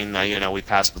graveyard scene. We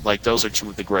passed, but like those are two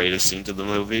of the greatest scenes of the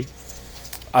movie.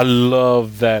 I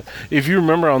love that. If you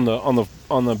remember on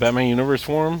the Batman Universe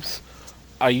forums,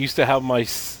 I used to have my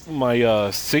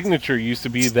signature used to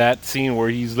be that scene where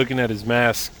he's looking at his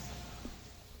mask.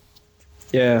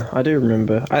 Yeah, I do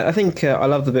remember. I think I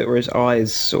love the bit where his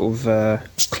eyes sort of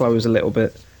close a little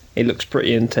bit. It looks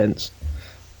pretty intense.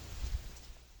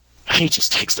 He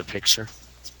just takes the picture.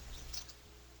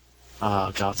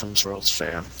 Gotham's World's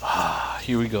Fair.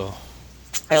 Here we go.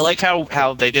 I like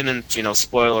how they didn't,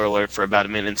 spoiler alert for about a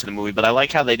minute into the movie, but I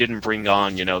like how they didn't bring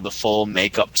on, the full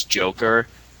makeup Joker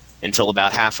until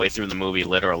about halfway through the movie,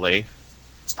 literally.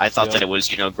 I thought that it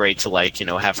was, great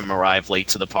to, have him arrive late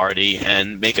to the party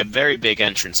and make a very big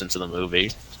entrance into the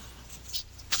movie.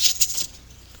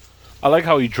 I like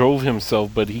how he drove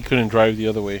himself, but he couldn't drive the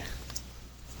other way.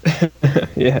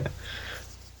 Yeah.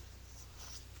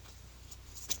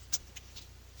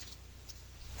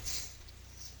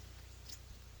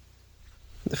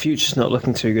 The future's not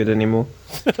looking too good anymore.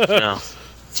 No.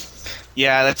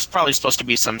 Yeah, that's probably supposed to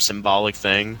be some symbolic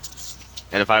thing.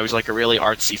 And if I was like a really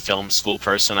artsy film school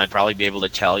person, I'd probably be able to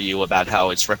tell you about how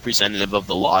it's representative of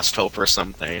the lost hope or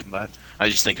something, but I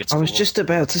just think it's I cool. was just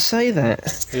about to say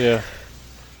that. Yeah.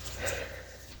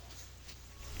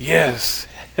 Yes.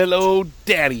 Hello,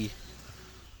 Daddy.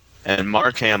 And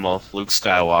Mark Hamill, Luke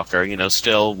Skywalker,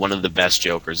 still one of the best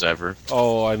Jokers ever.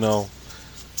 Oh, I know.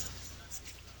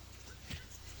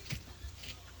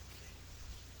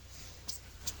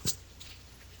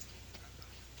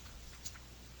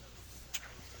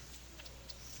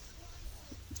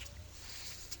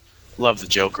 Love the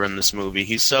Joker in this movie.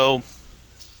 He's so...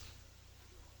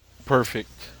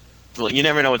 Perfect. Well, you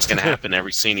never know what's going to happen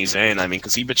every scene he's in. I mean,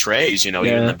 because he betrays,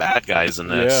 even the bad guys in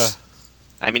this.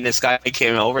 Yeah. I mean, this guy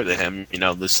came over to him,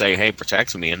 to say, hey,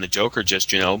 protect me. And the Joker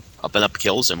just, up and up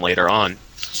kills him later on.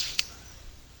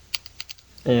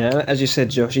 Yeah, as you said,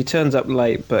 Josh, he turns up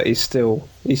late, but he's still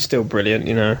brilliant,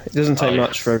 It doesn't take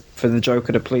much for the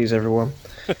Joker to please everyone.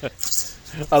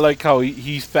 I like how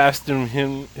he's fasting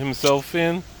himself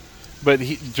in, but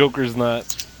Joker's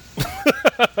not.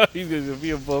 He's going to be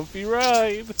a bumpy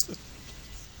ride.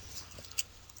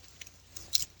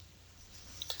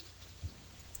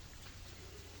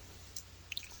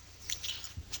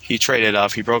 He traded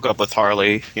off. He broke up with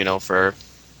Harley, for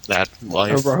that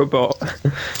life. A robot.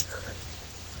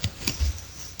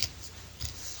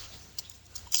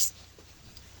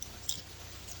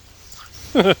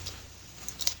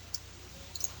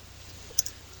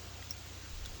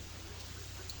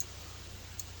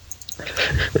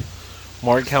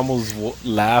 Mark Hamill's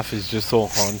laugh is just so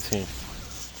haunting.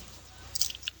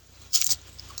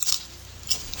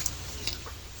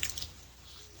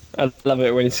 I love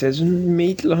it when he says,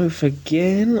 meatloaf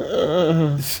again?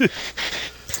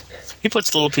 He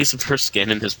puts a little piece of her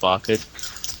skin in his pocket.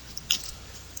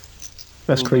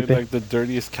 That's creepy. Like the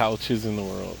dirtiest couches in the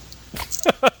world.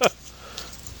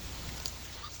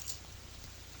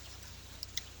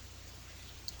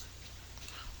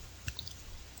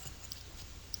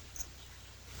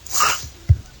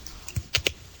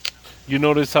 You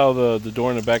notice how the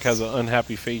door in the back has an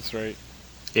unhappy face, right?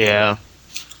 Yeah.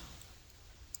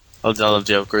 I love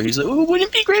Joker. He's like, ooh, wouldn't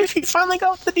it be great if he finally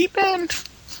got off the deep end?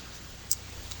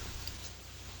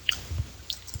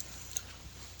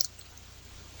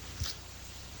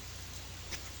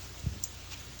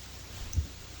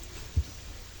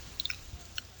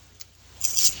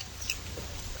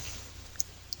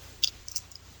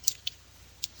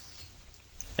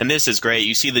 And this is great.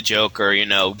 You see the Joker,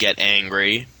 get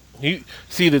angry. The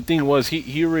thing was,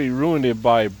 he already ruined it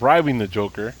by bribing the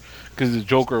Joker, because the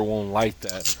Joker won't like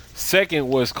that. Second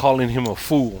was calling him a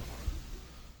fool.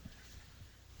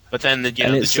 But then the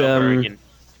Joker.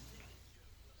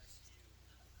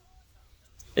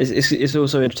 It's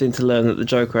also interesting to learn that the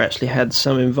Joker actually had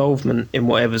some involvement in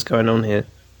whatever's going on here.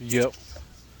 Yep.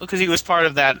 Because he was part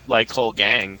of that whole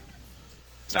gang.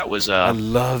 That was I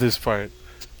love this part.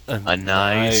 A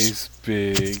nice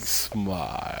big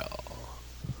smile.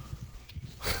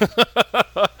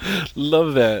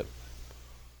 Love that.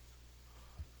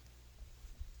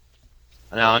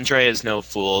 Now Andrea's no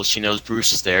fool. She knows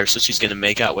Bruce is there, so she's going to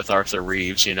make out with Arthur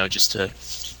Reeves, just to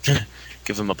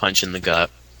give him a punch in the gut.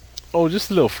 Oh, just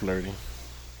a little flirty.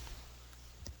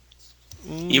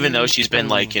 Even though she's been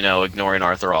ignoring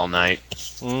Arthur all night.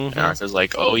 And Arthur's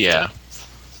like, "Oh yeah."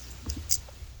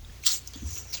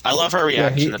 I love her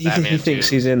reaction to Batman. He thinks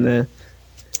he's in there.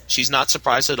 She's not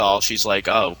surprised at all. She's like,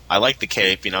 "Oh, I like the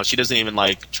cape." She doesn't even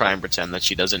try and pretend that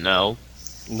she doesn't know.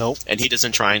 Nope. And he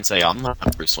doesn't try and say, "I'm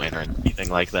not Bruce Wayne" or anything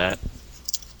like that.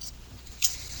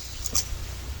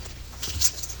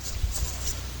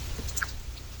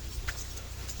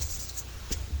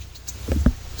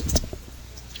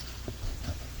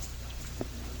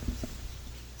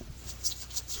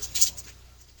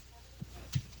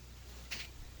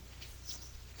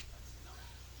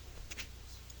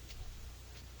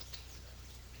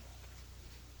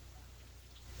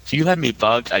 If you have me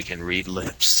bugged, I can read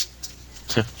lips.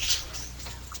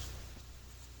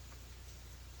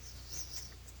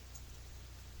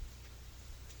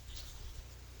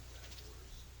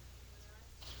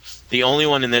 The only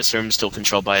one in this room still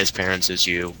controlled by his parents is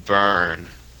you. Burn.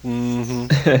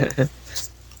 Mm-hmm.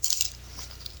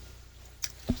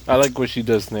 I like what she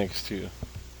does next, too.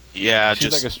 Yeah,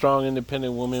 she's like a strong,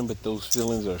 independent woman, but those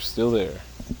feelings are still there.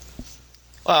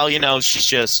 Well, she's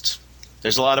just...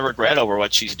 There's a lot of regret over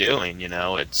what she's doing,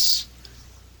 It's...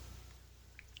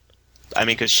 I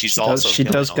mean, because she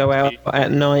does go out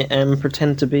at night and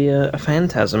pretend to be a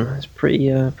phantasm. It's pretty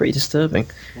disturbing.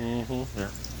 Mm-hmm. Yeah.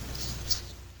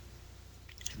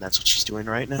 And that's what she's doing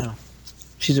right now.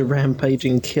 She's a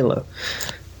rampaging killer.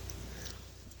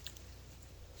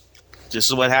 This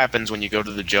is what happens when you go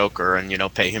to the Joker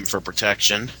and, pay him for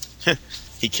protection.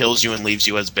 He kills you and leaves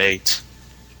you as bait.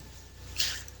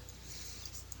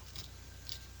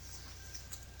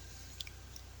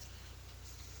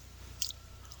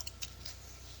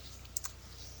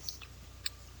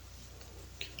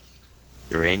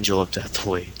 Your angel of death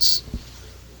waits.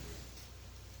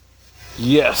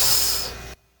 Yes.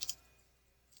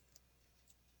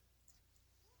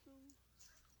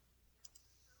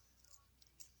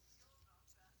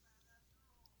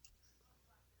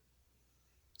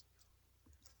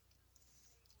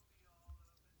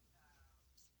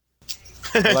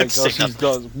 I like how she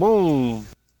does. Boom.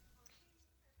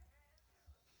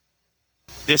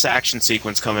 This action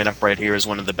sequence coming up right here is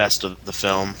one of the best of the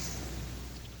film.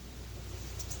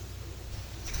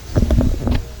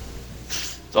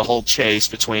 The whole chase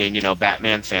between,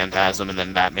 Batman, Phantasm, and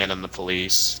then Batman and the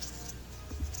police.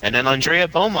 And then Andrea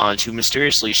Beaumont, who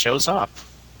mysteriously shows up.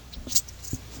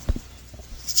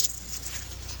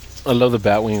 I love the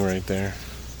Batwing right there.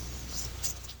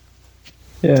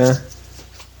 Yeah.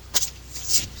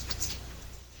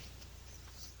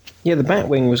 Yeah, the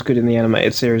Batwing was good in the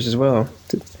animated series as well.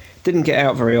 Didn't get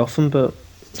out very often, but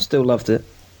still loved it.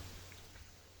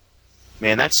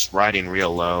 Man, that's riding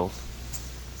real low.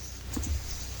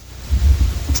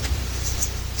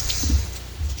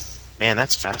 Man,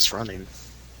 that's fast running.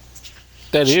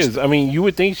 That is. I mean, you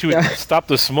would think she would stop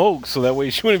the smoke so that way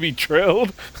she wouldn't be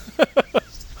trailed.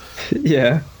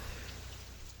 Yeah.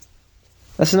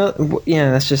 That's another. Yeah,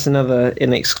 that's just another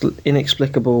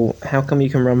inexplicable. How come you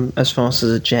can run as fast as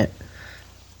a jet?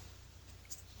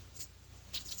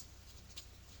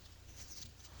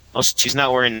 Well, she's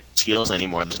not wearing heels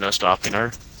anymore. There's no stopping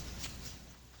her.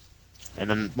 And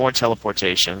then more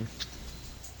teleportation.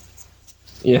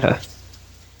 Yeah.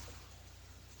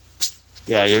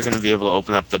 Yeah, you're going to be able to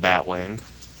open up the Batwing.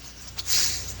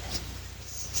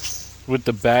 With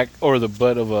the back or the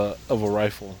butt of a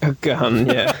rifle. A gun,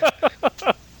 yeah.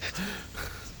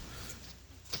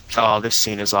 Oh, this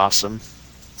scene is awesome.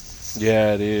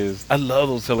 Yeah, it is. I love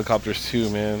those helicopters too,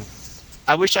 man.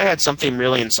 I wish I had something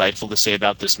really insightful to say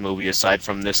about this movie aside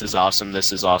from this is awesome,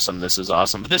 this is awesome, this is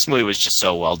awesome. But this movie was just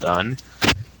so well done.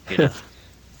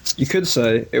 You could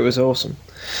say it was awesome.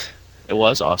 It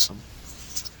was awesome.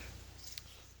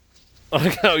 I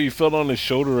like how you felt on his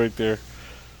shoulder right there.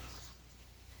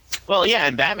 Well, yeah,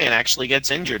 and Batman actually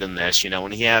gets injured in this,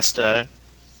 when he has to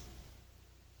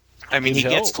I mean, he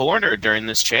gets help. cornered during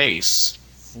this chase.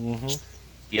 hmm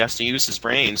He has to use his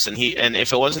brains, and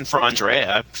if it wasn't for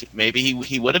Andrea, maybe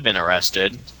he would have been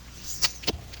arrested.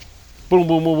 Boom,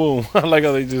 boom, boom, boom. I like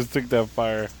how they just took that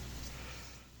fire.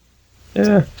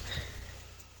 Yeah.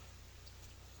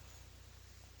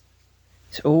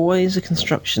 It's always a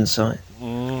construction site.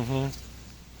 hmm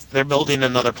They're building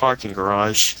another parking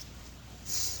garage.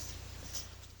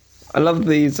 I love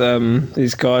these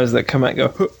guys that come out and go,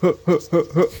 "Huh, huh, huh,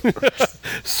 huh, huh."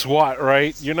 SWAT,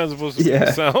 right? You're not supposed to make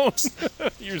Yeah. sound.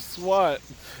 You're SWAT.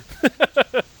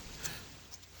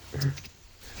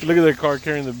 Look at that car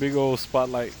carrying the big old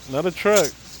spotlight. Not a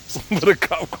truck, but a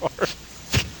cop car.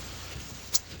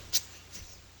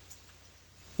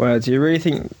 Well, do you really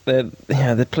think that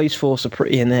the police force are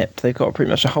pretty inept? They've got pretty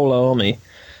much a whole army.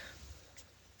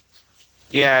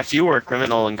 Yeah, if you were a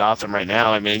criminal in Gotham right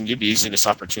now, I mean, you'd be using this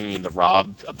opportunity to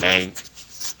rob a bank.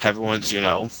 Everyone's,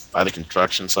 by the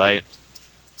construction site.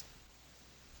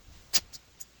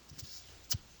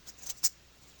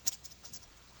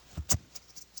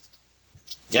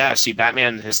 Yeah, see,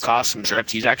 Batman, his costume's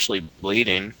ripped. He's actually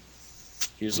bleeding.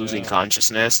 He's losing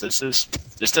consciousness.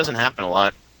 This doesn't happen a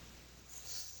lot.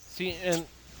 See,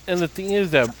 and the thing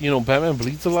is that Batman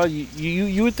bleeds a lot.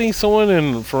 You would think someone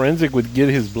in forensic would get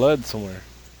his blood somewhere.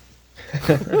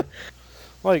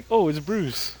 Like, oh, it's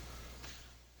Bruce.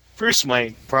 Bruce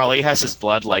Wayne probably has his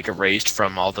blood erased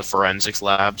from all the forensics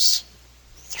labs.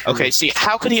 True. Okay, see,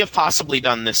 how could he have possibly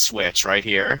done this switch right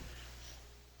here?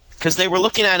 Because they were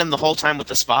looking at him the whole time with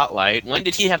the spotlight. When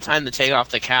did he have time to take off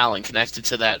the cowl and connect it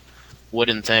to that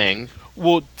wooden thing?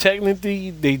 Well,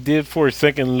 technically, they did for a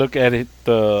second look at it,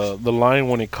 the line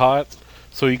when it caught,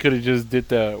 so he could have just did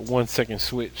that 1 second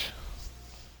switch.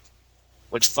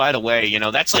 Which, by the way,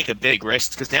 that's a big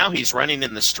risk, because now he's running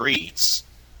in the streets.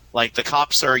 The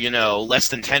cops are, less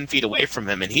than 10 feet away from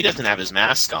him, and he doesn't have his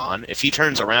mask on. If he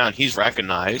turns around, he's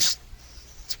recognized.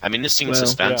 I mean, this seems Well,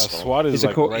 Yeah, suspenseful. SWAT is He's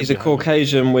a right he's a behind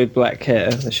Caucasian with black hair.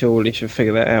 They surely should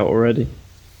figure that out already.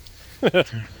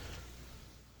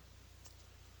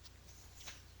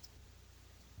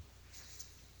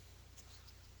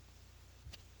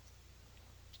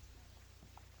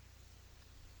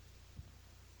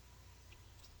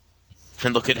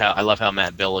 And look at I love how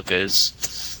Matt Billick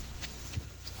is.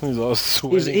 him. He's all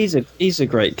sweating. He's a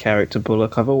great character,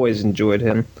 Bullock. I've always enjoyed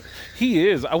him. He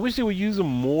is. I wish they would use him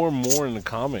more and more in the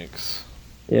comics.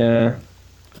 Yeah.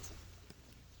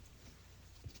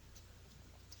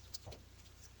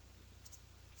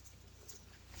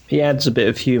 He adds a bit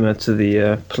of humour to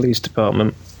the police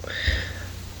department.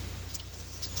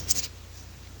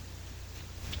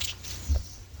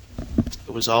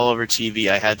 It was all over TV.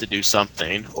 I had to do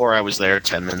something, or I was there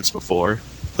 10 minutes before.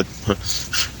 But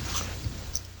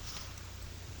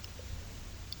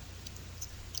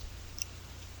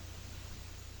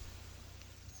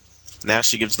now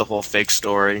she gives the whole fake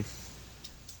story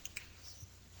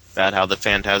about how the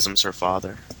Phantasm's her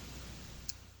father.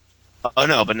 Oh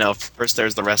no, but no. First,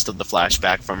 there's the rest of the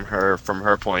flashback from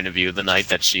her point of view, the night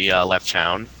that she left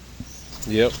town.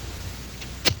 Yep.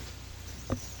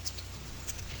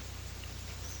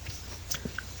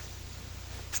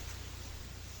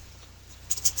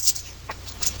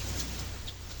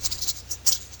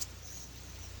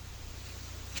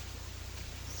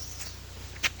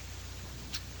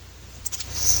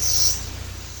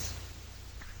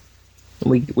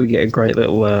 We get a great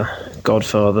little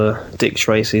Godfather Dick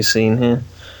Tracy scene here.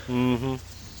 Mm-hmm.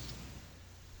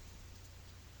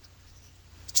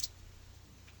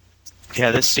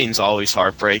 Yeah, this scene's always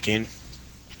heartbreaking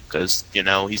because he's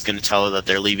going to tell her that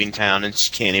they're leaving town, and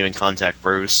she can't even contact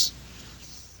Bruce.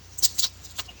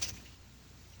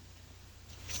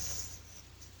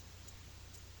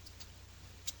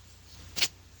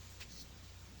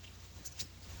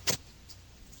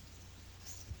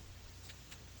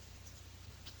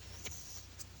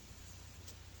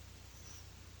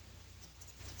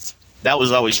 That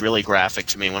was always really graphic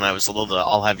to me when I was little. The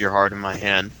 "I'll have your heart in my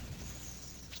hand,"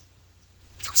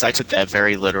 because I took that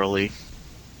very literally.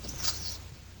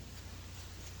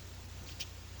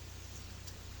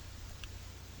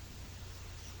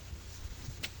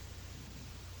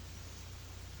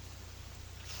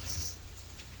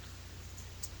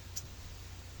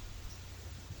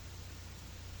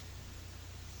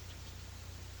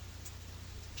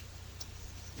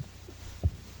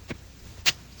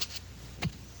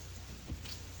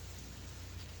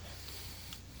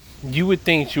 You would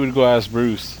think she would go ask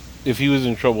Bruce if he was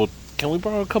in trouble. Can we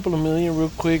borrow a couple of million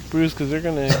real quick, Bruce? Because they're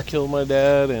gonna kill my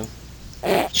dad. And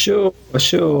Sure.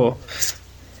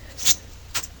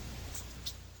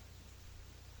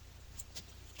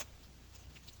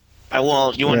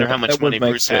 You wonder how much that would money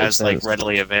make Bruce a bit of has, like, sense.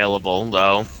 readily available,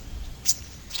 though.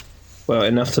 Well,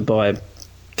 enough to buy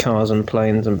cars and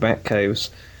planes and bat caves.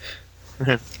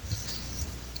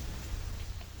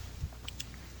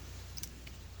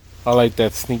 I like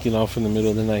that sneaking off in the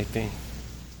middle of the night thing.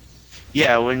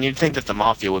 Yeah, when you'd think that the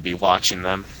Mafia would be watching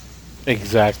them.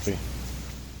 Exactly.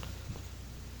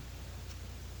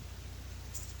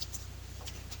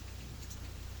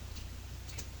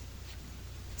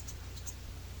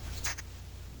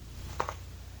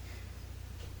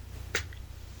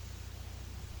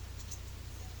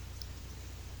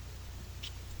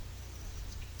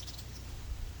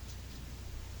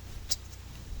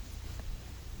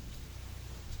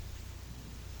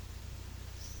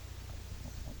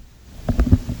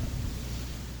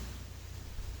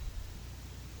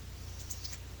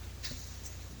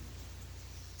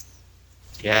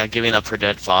 Yeah, giving up her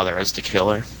dead father as the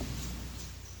killer.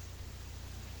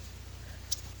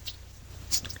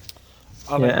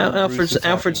 I like when Bruce Alfred's is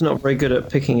Alfred's happy. not very good at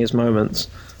picking his moments.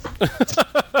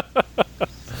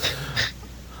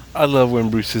 I love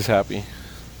when Bruce is happy.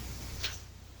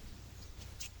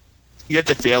 You get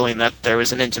the feeling that there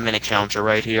was an intimate encounter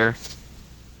right here.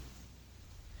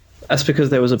 That's because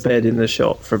there was a bed in the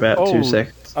shot for about 2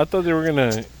 seconds. I thought they were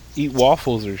gonna eat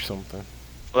waffles or something.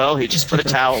 Well, he just put a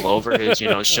towel over his,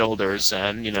 shoulders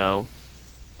and, She's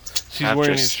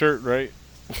wearing his actress. shirt, right?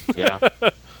 Yeah.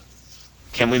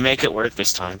 Can we make it work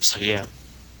this time? So, yeah.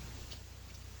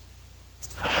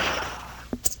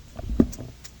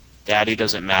 Daddy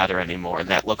doesn't matter anymore. And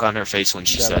that look on her face when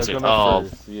she Yeah, says look it. on her Oh,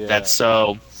 face, yeah. that's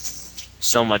so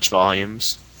much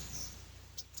volumes.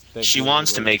 That She gives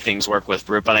wants it to away. make things work with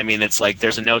Brute, but I mean, it's like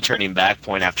there's a no turning back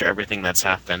point after everything that's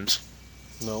happened.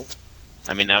 No.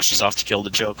 I mean, now she's off to kill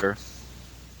the Joker.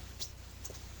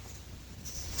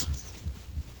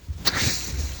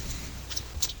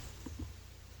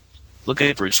 Look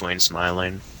at Bruce Wayne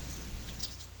smiling.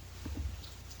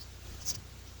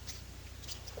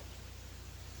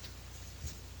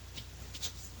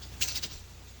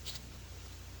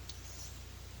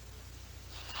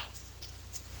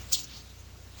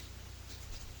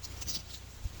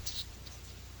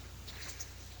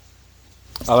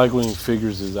 I like when he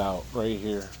figures this out right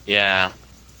here. Yeah.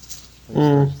 He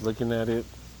starts looking at it.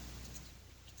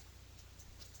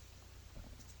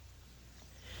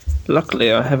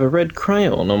 Luckily, I have a red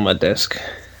crayon on my desk.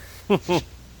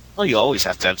 Well, you always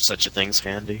have to have such a things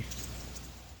handy.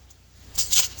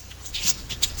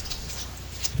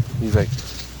 He's like,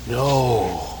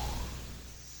 no.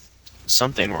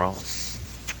 Something wrong.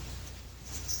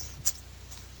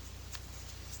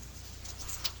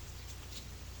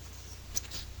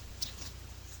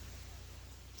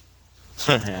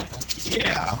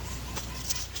 Yeah.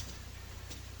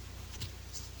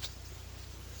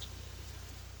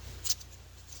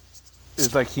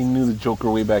 It's like he knew the Joker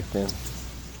way back then.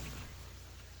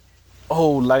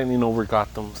 Oh, lightning over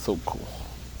Gotham. So cool.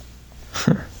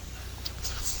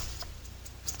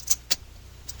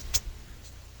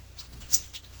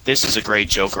 This is a great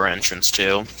Joker entrance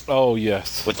too, Oh,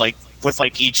 yes. with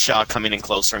each shot coming in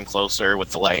closer and closer with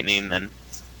the lightning.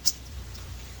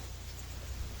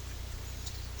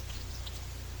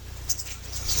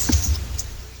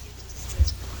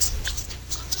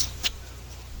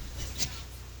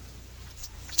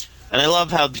 And I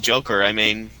love how the Joker, I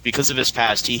mean, because of his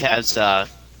past, he has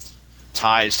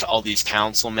ties to all these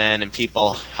councilmen and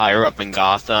people higher up in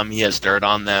Gotham. He has dirt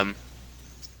on them.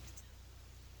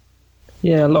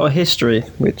 Yeah, a lot of history,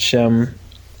 which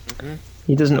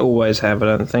he doesn't always have, I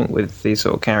don't think, with these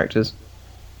sort of characters.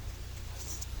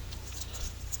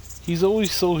 He's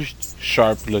always so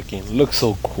sharp looking. Looks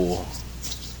so cool.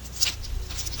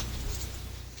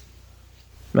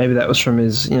 Maybe that was from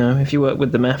his, if you work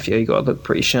with the Mafia, you got to look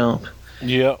pretty sharp.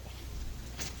 Yeah.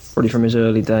 Probably from his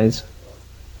early days.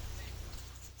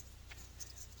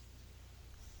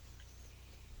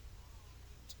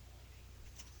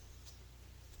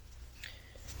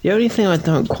 The only thing I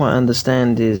don't quite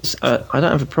understand is, I don't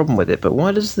have a problem with it, but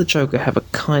why does the Joker have a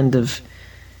kind of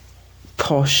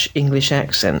posh English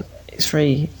accent? It's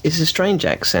a strange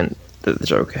accent that the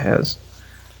Joker has.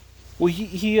 Well,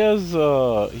 he has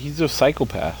he's a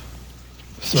psychopath.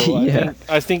 So Yeah.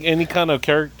 I think any kind of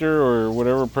character or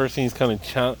whatever person he's kind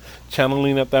of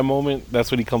channeling at that moment, that's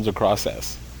what he comes across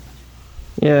as.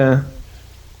 Yeah.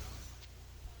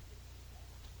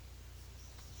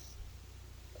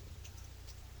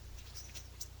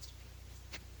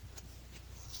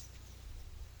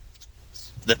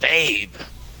 The Babe.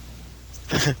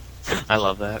 I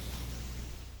love that.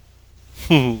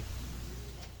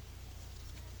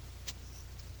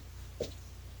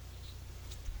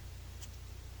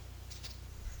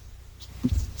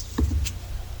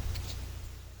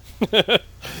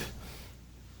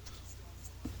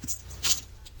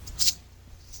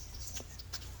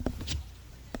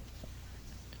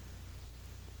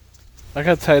 I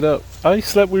got tied up. I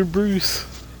slept with Bruce.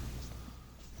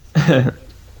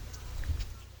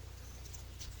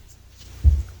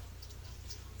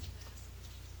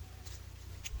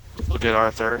 Look at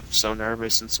Arthur, so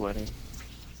nervous and sweating.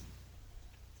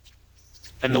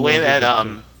 And the way that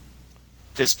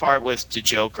this part with the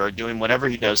Joker doing whatever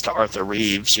he does to Arthur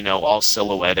Reeves, all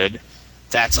silhouetted,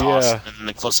 that's awesome. And then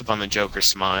the close up on the Joker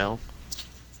smile.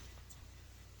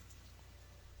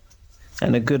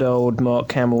 And a good old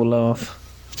Mark Hamill laugh.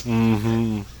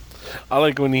 Mm-hmm. I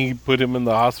like when he put him in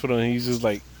the hospital and he's just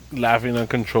like laughing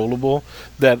uncontrollable.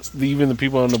 That even the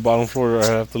people on the bottom floor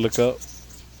have to look up.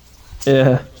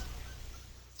 Yeah.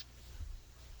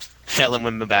 Helen,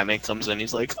 when the Batman comes in,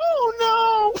 he's like, "Oh no!"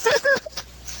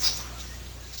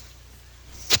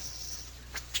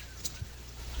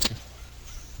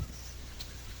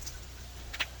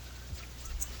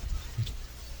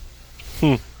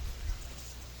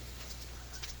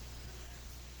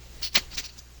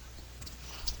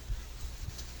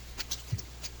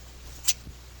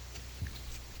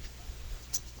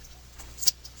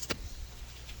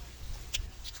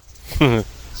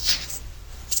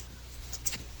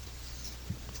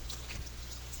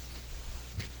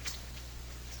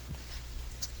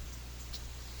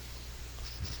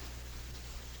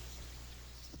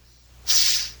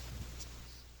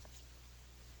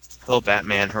 Oh,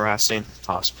 Batman harassing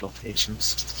hospital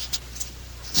patients.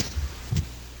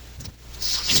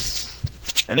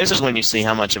 And this is when you see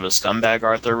how much of a scumbag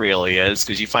Arthur really is,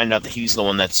 because you find out that he's the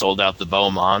one that sold out the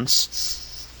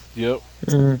Beaumonts. Yep.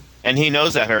 And he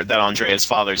knows that Andrea's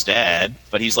father's dead,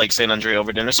 but he's like saying Andrea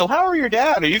over dinner, "So how are your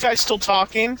dad? Are you guys still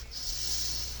talking?"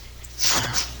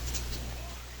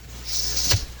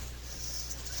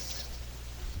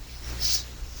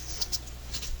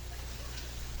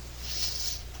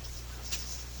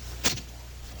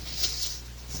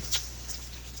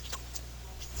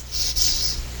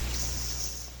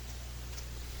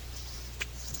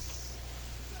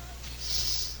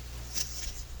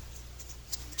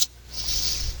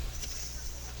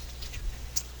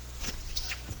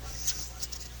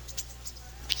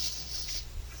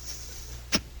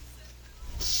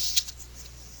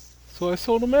 So I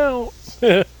sold him out.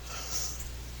 Do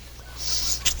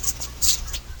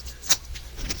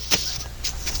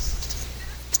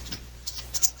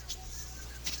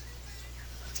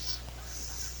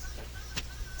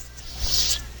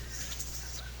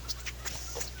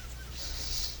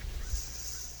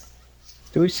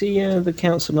we see the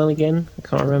councilman again? I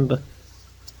can't remember.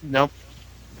 Nope.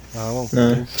 I don't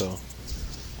think so.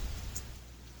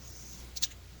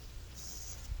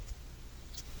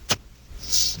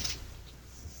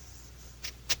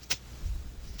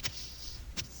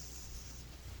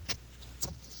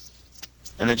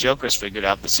 And the Joker's figured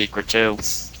out the secret too,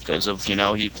 because of,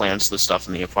 he plants the stuff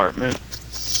in the apartment.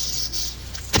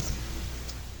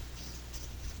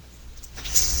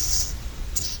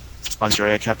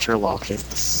 Andrea kept her locket.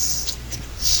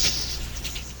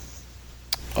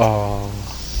 Oh.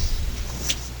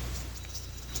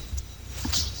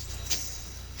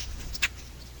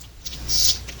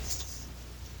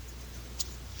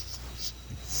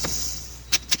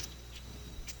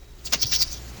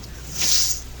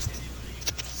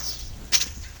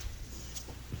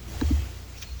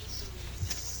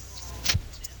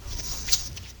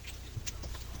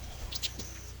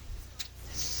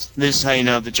 This is how you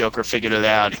know the Joker figured it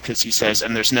out, because he says,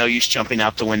 "And there's no use jumping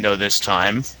out the window this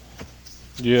time."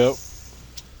 Yep.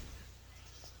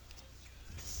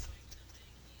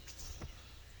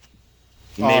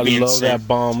 He may be I love insane. that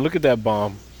bomb. Look at that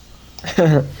bomb.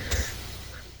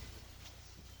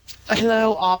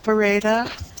 Hello, operator.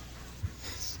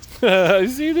 I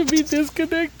seem to be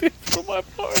disconnected from my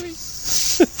party.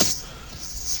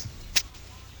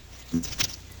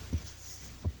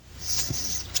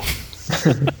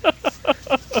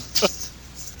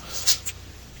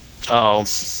 Oh.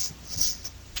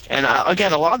 And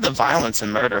again, a lot of the violence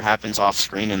and murder happens off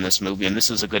screen in this movie, and this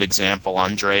is a good example.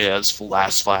 Andrea's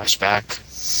last flashback.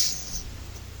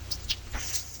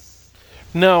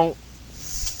 Now,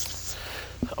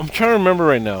 I'm trying to remember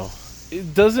right now.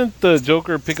 Doesn't the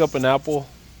Joker pick up an apple?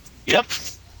 Yep.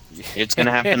 It's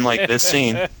gonna happen like this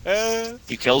scene.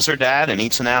 He kills her dad and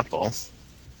eats an apple.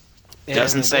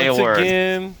 Doesn't say a word.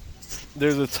 Again,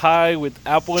 there's a tie with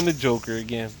Apple and the Joker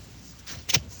again.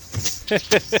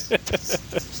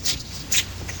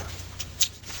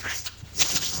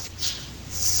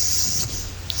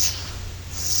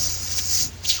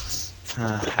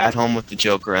 At home with the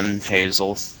Joker and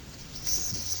Hazel.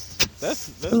 That's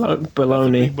Baloney. That's a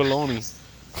big baloney.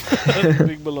 That's a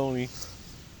big baloney.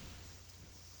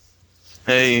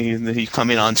 Hey, he's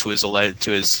coming on to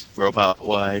his robot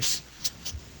wife.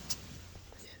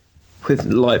 With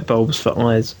light bulbs for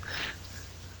eyes.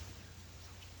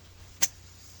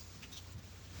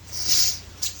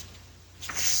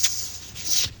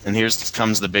 And here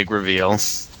comes the big reveal.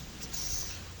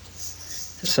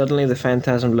 Suddenly the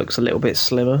Phantasm looks a little bit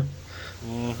slimmer.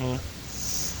 Mm-hmm.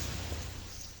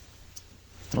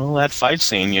 Well, that fight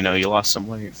scene, you lost some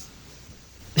weight.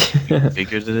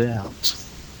 Figured it out.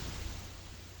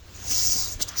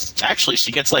 Actually,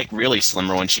 she gets really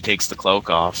slimmer when she takes the cloak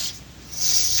off.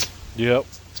 Yep.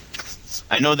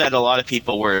 I know that a lot of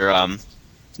people were.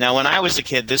 Now, when I was a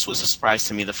kid, this was a surprise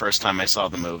to me the first time I saw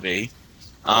the movie.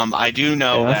 I do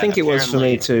know. Yeah, I think it was for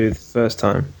me too the first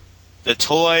time. The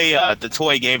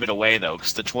toy gave it away though,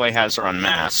 because the toy has her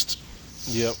unmasked.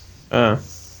 Yep.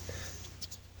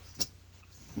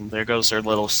 There goes her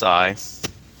little sigh.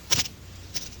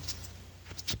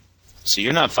 So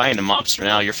you're not fighting a mobster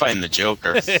now, you're fighting the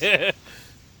Joker.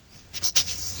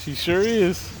 She sure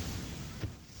is.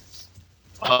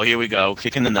 Oh, here we go,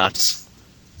 kicking the nuts.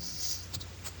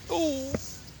 Oh.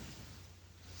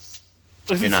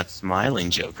 You're not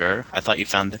smiling, Joker. I thought you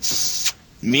found it.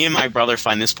 Me and my brother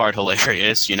find this part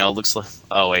hilarious. Looks like...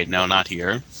 Oh, wait, no, not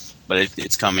here. But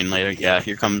it's coming later. Yeah,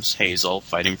 here comes Hazel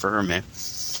fighting for her man.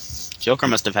 Joker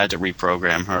must have had to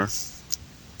reprogram her.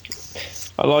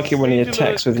 I like it when he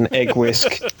attacks with an egg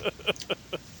whisk.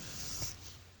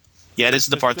 Yeah, this is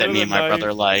the part that me and my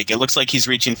brother like. It looks like he's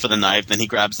reaching for the knife, then he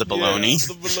grabs the bologna. Yeah,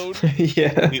 the bologna.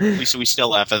 Yeah. We still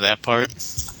laugh at that part.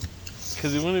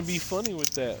 Because it wouldn't be funny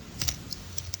with that.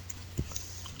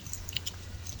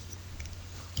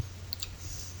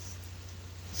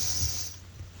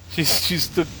 She's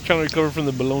still trying to recover from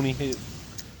the bologna hit.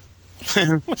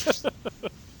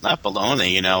 Not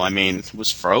bologna, it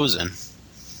was frozen.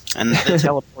 And the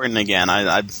teleporting again,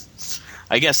 I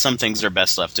guess some things are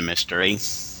best left a mystery.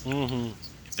 Mm-hmm.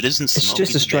 If it isn't It's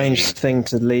just a strange thing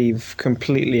to leave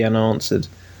completely unanswered.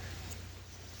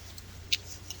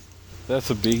 That's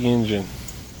a big engine.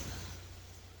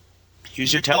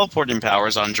 Use your teleporting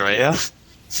powers, Andrea.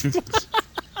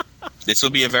 This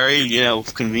will be a very,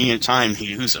 convenient time to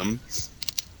use them.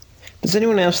 Does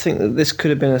anyone else think that this could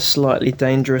have been a slightly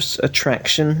dangerous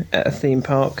attraction at a theme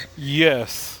park?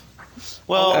 Yes.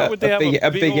 Well, A big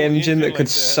old engine that could like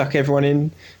suck everyone in?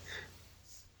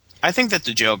 I think that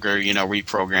the Joker,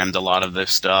 reprogrammed a lot of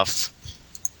this stuff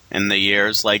in the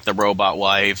years, like the robot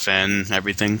wife and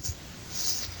everything.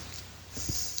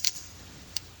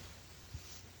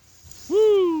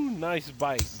 Woo! Nice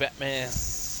bike, Batman.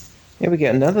 Here we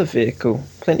get another vehicle.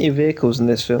 Plenty of vehicles in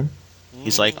this film.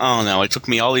 He's like, oh no, it took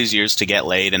me all these years to get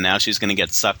laid, and now she's going to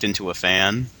get sucked into a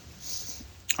fan.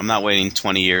 I'm not waiting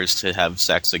 20 years to have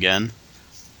sex again.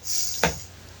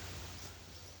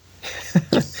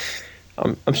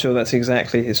 I'm sure that's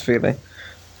exactly his feeling.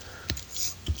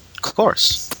 Of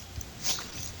course.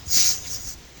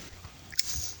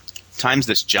 Times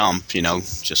this jump,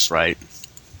 just right.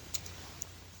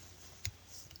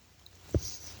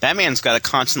 Batman's got to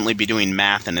constantly be doing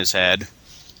math in his head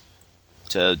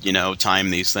to, time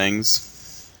these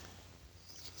things.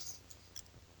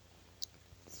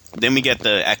 Then we get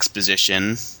the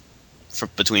exposition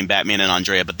between Batman and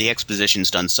Andrea, but the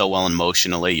exposition's done so well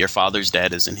emotionally. Your father's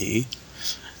dead, isn't he?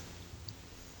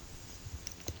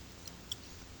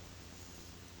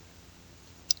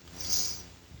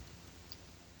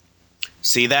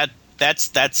 See, that's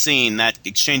that scene, that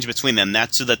exchange between them,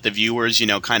 that's so that the viewers,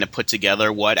 kind of put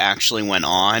together what actually went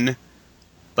on.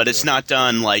 But it's not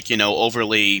done like,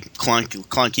 overly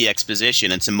clunky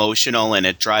exposition. It's emotional and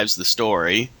it drives the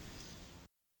story.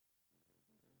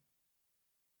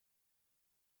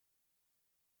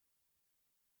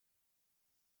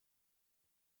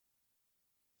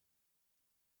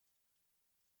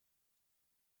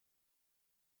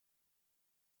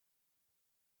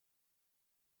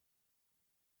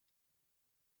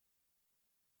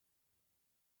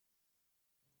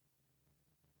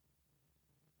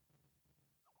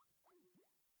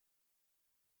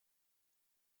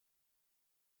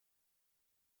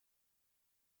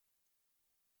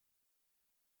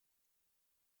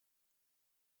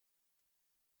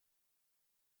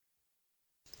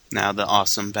 Now the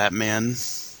awesome Batman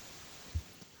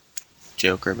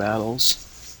Joker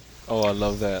battles. Oh, I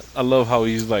love that. I love how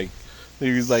he's like,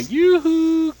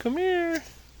 yoo-hoo, come here.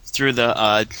 Through the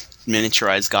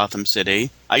miniaturized Gotham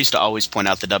City. I used to always point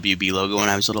out the WB logo when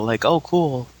I was little, like, oh,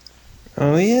 cool.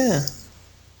 Oh, yeah.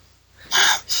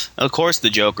 Of course, the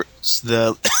Joker,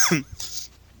 the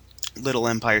little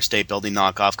Empire State Building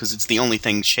knockoff because it's the only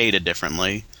thing shaded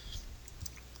differently.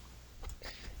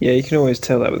 Yeah, you can always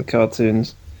tell that with the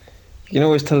cartoons. You can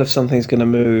always tell if something's going to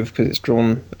move because it's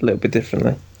drawn a little bit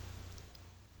differently.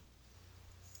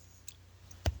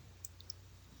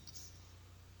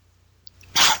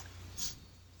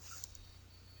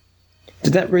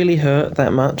 Did that really hurt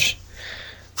that much?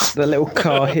 That little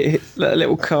car hit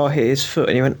his foot,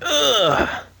 and he went,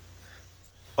 ugh.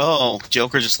 Oh,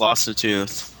 Joker just lost a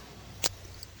tooth.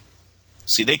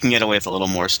 See, they can get away with a little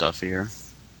more stuff here.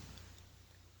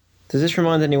 Does this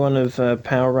remind anyone of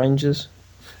Power Rangers?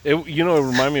 It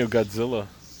reminded me of Godzilla.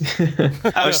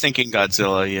 I was thinking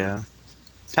Godzilla, yeah.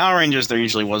 Power Rangers, there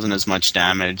usually wasn't as much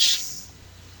damage.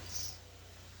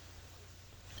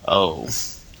 Oh.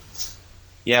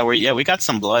 Yeah, we got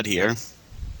some blood here.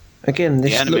 Again,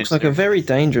 this looks like a very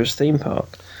dangerous theme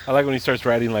park. I like when he starts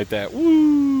riding like that.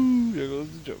 Woo! There goes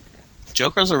the Joker.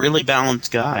 Joker's a really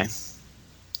balanced guy.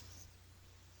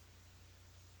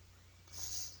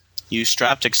 You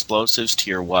strapped explosives to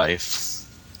your wife.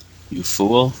 You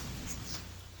fool.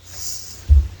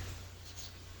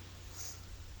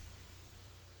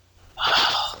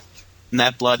 And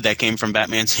that blood that came from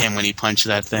Batman's hand when he punched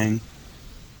that thing.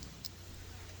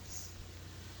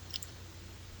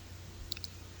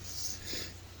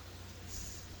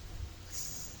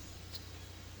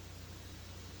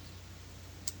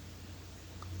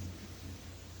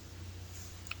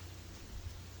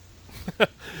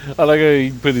 I like how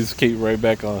he put his cape right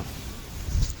back on.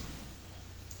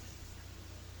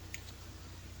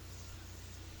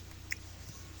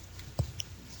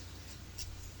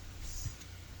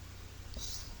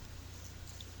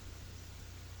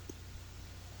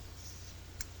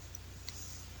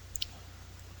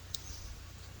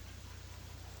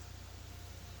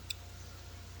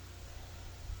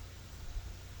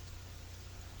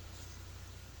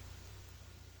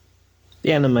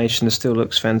 The animation still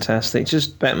looks fantastic.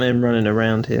 Just Batman running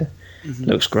around here. Mm-hmm.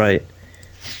 Looks great.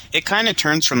 It kind of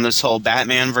turns from this whole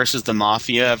Batman versus the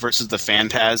Mafia versus the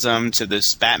Phantasm to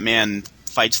this Batman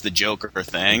fights the Joker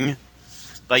thing.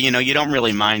 But, you don't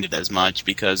really mind it as much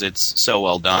because it's so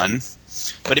well done.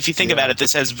 But if you think about it,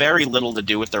 this has very little to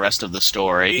do with the rest of the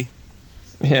story.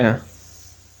 Yeah.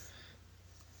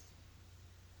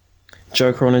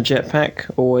 Joker on a jetpack,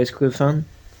 always good fun.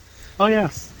 Oh, yeah.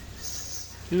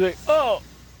 He's like, oh!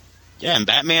 Yeah, and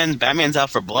Batman's out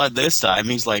for blood this time.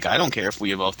 He's like, I don't care if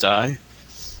we both die.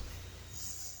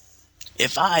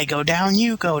 If I go down,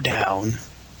 you go down.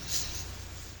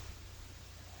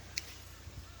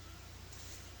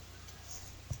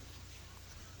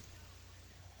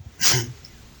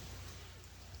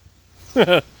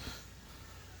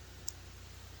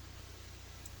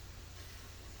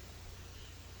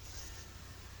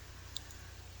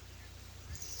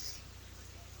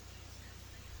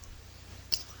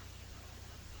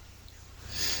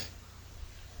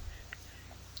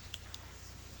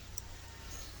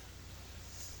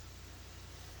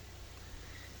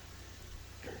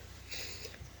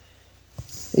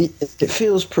 It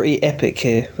feels pretty epic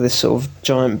here, with this sort of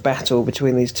giant battle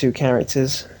between these two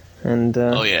characters. And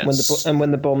yes.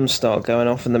 when the bombs start going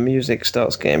off and the music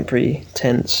starts getting pretty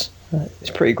tense,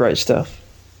 it's pretty great stuff.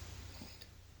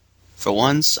 For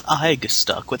once, I get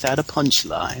stuck without a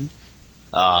punchline.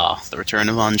 Ah, the return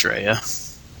of Andrea.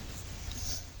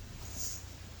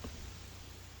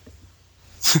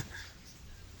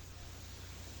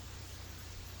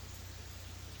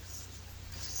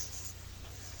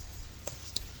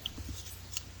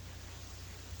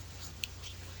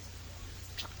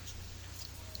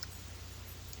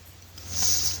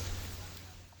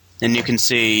 And you can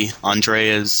see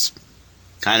Andrea's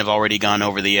kind of already gone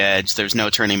over the edge. There's no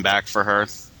turning back for her.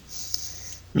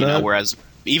 You know, whereas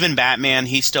even Batman,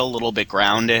 he's still a little bit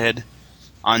grounded.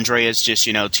 Andrea's just,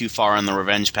 too far on the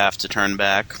revenge path to turn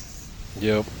back.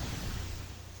 Yep.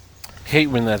 Hate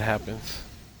when that happens.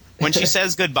 When she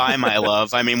says goodbye, my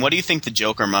love, I mean, what do you think the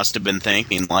Joker must have been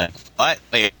thinking? Like, what?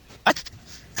 Wait, what?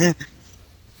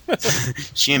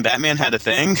 She and Batman had a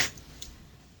thing?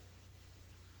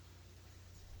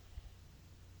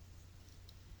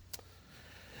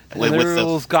 And there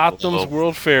goes Gotham's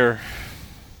World Fair.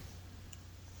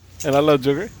 And I love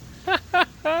Joker.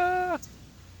 Yeah,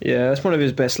 that's one of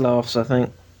his best laughs, I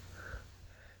think.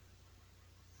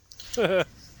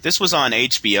 This was on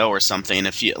HBO or something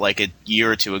like a year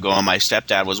or two ago, and my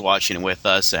stepdad was watching it with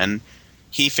us, and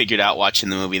he figured out watching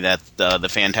the movie that the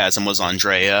Phantasm was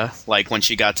Andrea. Like, when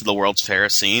she got to the World's Fair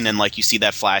scene, and, like, you see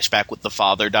that flashback with the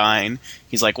father dying.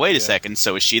 He's like, wait a second,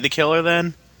 so is she the killer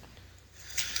then?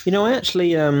 I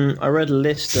actually I read a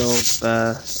list of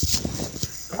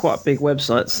quite big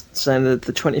websites saying that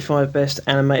the 25 best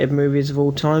animated movies of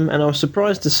all time, and I was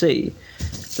surprised to see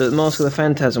that Mask of the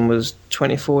Phantasm was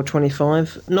 24,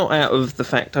 25. Not out of the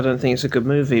fact I don't think it's a good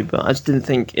movie, but I just didn't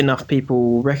think enough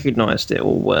people recognised it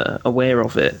or were aware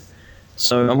of it.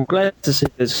 So I'm glad to see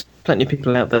there's plenty of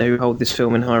people out there who hold this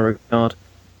film in high regard.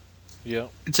 Yeah,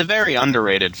 It's a very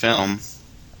underrated film.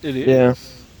 it is. Yeah.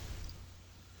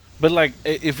 But like,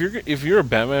 if you're a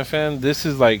Batman fan, this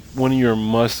is like one of your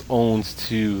must owns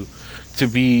to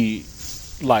be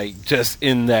like just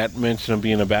in that mention of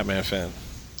being a Batman fan.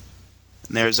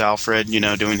 And there's Alfred,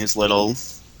 doing his little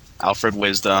Alfred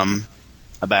wisdom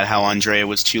about how Andrea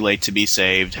was too late to be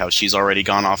saved, how she's already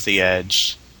gone off the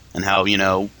edge, and how,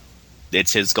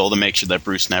 it's his goal to make sure that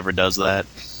Bruce never does that.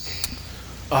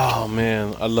 Oh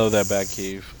man, I love that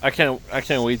Batcave. I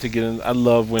can't wait to get in. I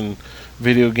love when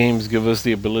video games give us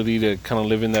the ability to kind of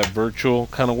live in that virtual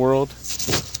kind of world.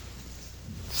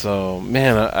 So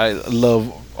man, I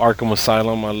love Arkham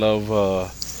Asylum. I love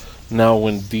now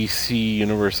when DC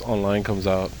Universe Online comes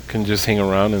out, can just hang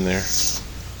around in there.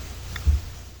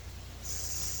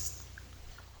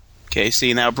 Okay,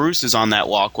 see, now Bruce is on that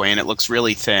walkway, and it looks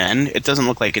really thin. It doesn't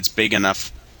look like it's big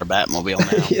enough for Batmobile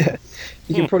now. Yeah.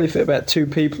 You can probably fit about 2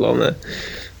 people on there.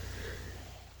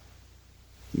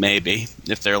 Maybe,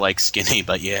 if they're, skinny,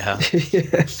 but yeah.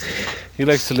 Yeah. He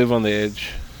likes to live on the edge.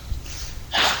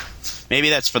 Maybe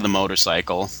that's for the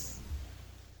motorcycle.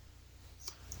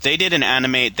 They did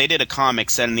a comic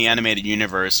set in the animated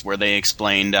universe where they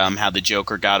explained how the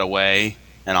Joker got away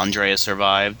and Andrea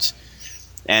survived.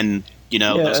 And,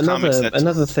 those comics...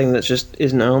 Another thing that just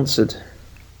isn't answered.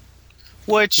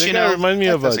 Which, That guy remind me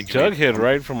of a Jughead,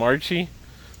 right, from Archie?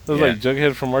 That was like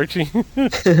Jughead from Archie.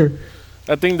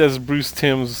 I think that's Bruce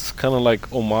Timm's kind of like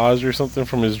homage or something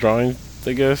from his drawing,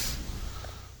 I guess.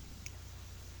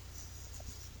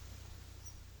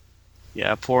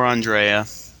 Yeah, poor Andrea.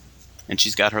 And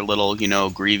she's got her little,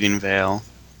 grieving veil.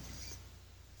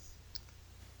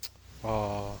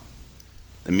 Oh,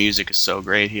 The music is so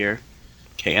great here.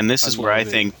 Okay, and this is where I love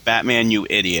it. think, Batman, you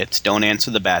idiot. Don't answer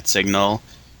the bat signal.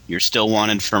 You're still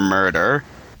wanted for murder.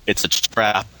 It's a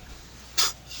trap.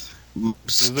 Thing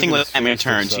at with his Batman face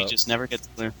turns, looks he up. just never gets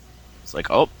there. It's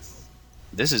like, oh,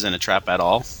 this isn't a trap at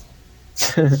all.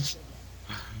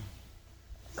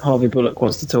 Harvey Bullock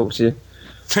wants to talk to you.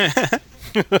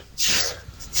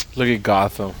 look at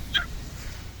Gotham.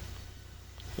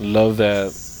 Love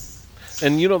that.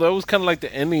 And that was kind of like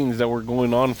the endings that were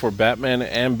going on for Batman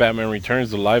and Batman Returns,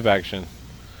 the live action,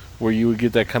 where you would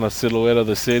get that kind of silhouette of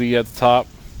the city at the top.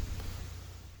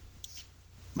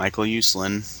 Michael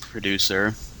Uslan,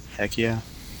 producer. Heck yeah.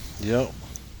 Yep.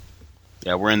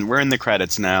 Yeah, we're in the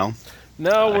credits now.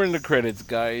 Now we're in the credits,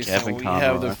 guys. Kevin and we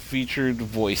have Conroy. the featured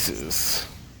voices.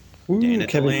 Ooh, Dana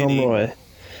Kevin Delaney. Conroy.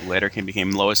 Later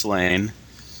became Lois Lane.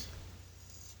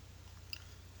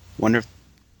 Wonder if...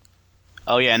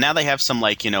 Oh yeah, now they have some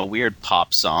weird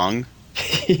pop song.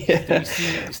 Yeah.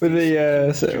 With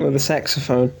the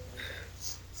saxophone.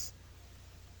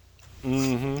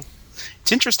 Mm-hmm.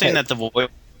 It's interesting that the voice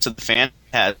of the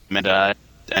Phantasm and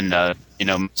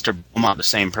Mr. Beaumont the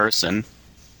same person,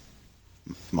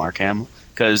 Mark Hamill,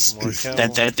 because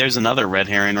that there's another red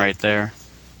herring right there.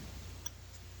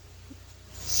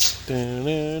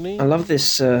 I love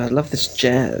this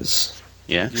jazz.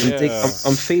 Yeah,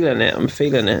 I'm feeling it. I'm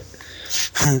feeling it.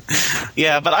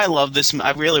 yeah, but I love this.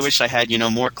 I really wish I had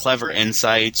more clever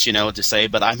insights, to say.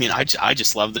 But I mean, I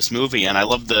just love this movie, and I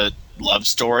love the love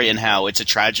story and how it's a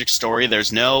tragic story.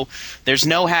 There's no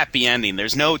happy ending.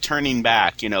 There's no turning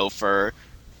back, for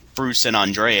Bruce and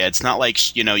Andrea. It's not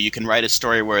like you can write a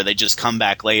story where they just come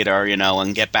back later,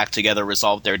 and get back together,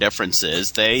 resolve their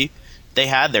differences. They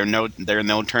had their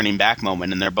no turning back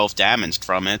moment, and they're both damaged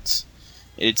from it.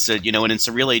 It's and it's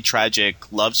a really tragic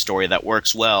love story that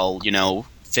works well,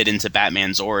 fit into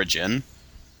Batman's origin.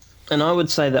 And I would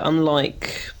say that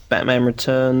unlike Batman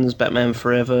Returns, Batman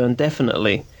Forever, and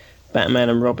definitely Batman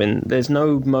and Robin, there's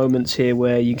no moments here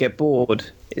where you get bored.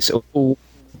 It's all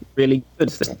really good.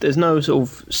 There's no sort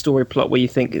of story plot where you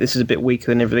think this is a bit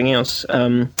weaker than everything else.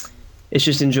 It's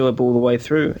just enjoyable all the way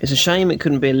through. It's a shame it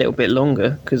couldn't be a little bit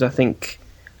longer, because I think,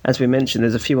 as we mentioned,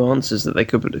 there's a few answers that they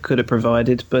could have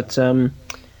provided, but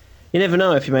you never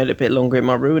know. If you made it a bit longer, it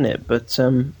might ruin it. But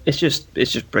it's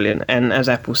just brilliant. And as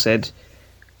Apple said,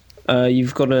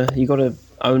 you've got to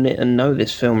own it and know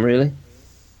this film, really.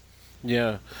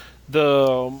 Yeah.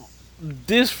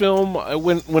 This film,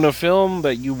 when a film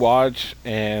that you watch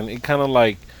and it kind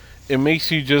of it makes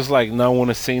you just not want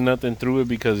to say nothing through it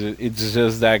because it's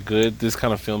just that good. This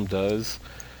kind of film does.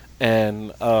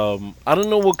 And I don't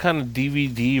know what kind of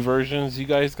DVD versions you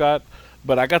guys got,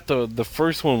 but I got the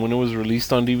first one when it was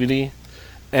released on DVD.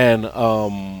 And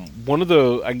one of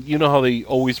the, you know how they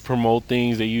always promote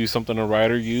things, they use something a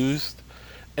writer used.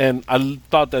 And I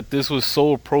thought that this was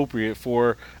so appropriate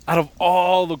for, out of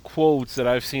all the quotes that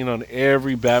I've seen on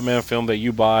every Batman film that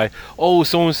you buy, oh,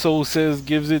 so and so says,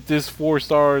 gives it this 4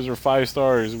 stars or 5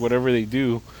 stars, whatever they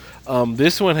do.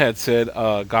 This one had said,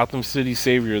 Gotham City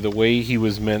Savior, the way he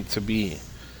was meant to be.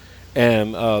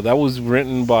 And that was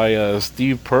written by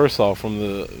Steve Purcell from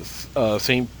the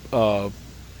St.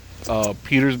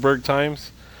 Petersburg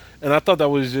Times. And I thought that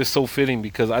was just so fitting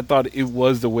because I thought it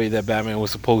was the way that Batman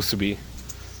was supposed to be.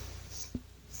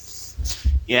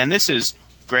 Yeah, and this is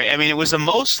great. I mean, it was a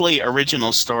mostly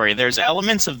original story. There's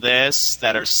elements of this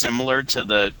that are similar to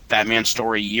the Batman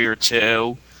story Year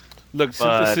 2. Look,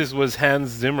 synthesis was Hans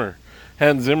Zimmer.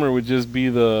 Hans Zimmer would just be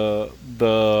the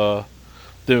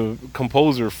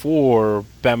composer for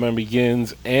Batman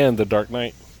Begins and The Dark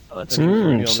Knight.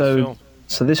 So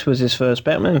this was his first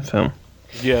Batman film.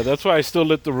 Yeah, that's why I still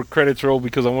let the credits roll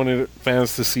because I wanted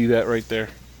fans to see that right there.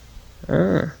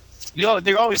 Ah. You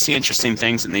always see interesting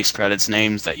things in these credits,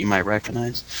 names that you might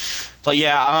recognize. But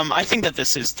yeah, I think that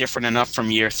this is different enough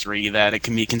from Year 3 that it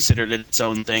can be considered its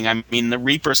own thing. I mean, the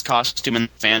Reaper's costume and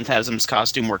Phantasm's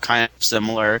costume were kind of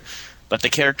similar, but the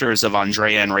characters of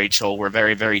Andrea and Rachel were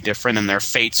very, very different, and their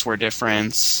fates were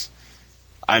different.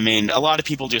 I mean, a lot of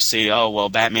people just say, oh, well,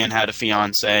 Batman had a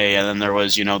fiancé, and then there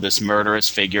was, this murderous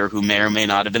figure who may or may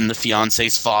not have been the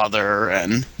fiancé's father,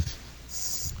 and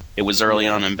it was early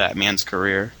on in Batman's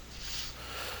career.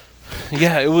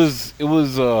 Yeah, it was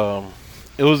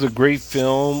a great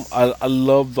film. I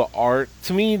love the art.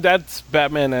 To me, that's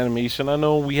Batman animation. I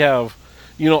know we have,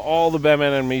 all the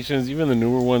Batman animations, even the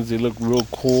newer ones, they look real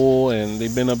cool and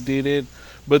they've been updated.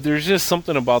 But there's just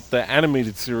something about the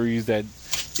animated series that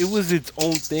it was its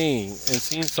own thing. And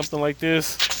seeing something like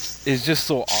this is just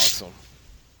so awesome.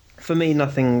 For me,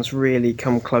 nothing's really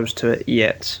come close to it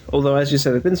yet. Although, as you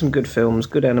said, there's been some good films,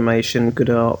 good animation, good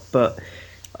art, but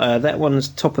that one's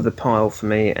top of the pile for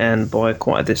me, and by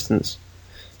quite a distance.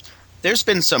 There's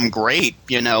been some great,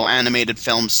 animated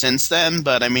films since then,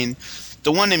 but I mean,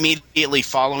 the one immediately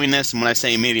following this, and when I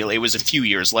say immediately, it was a few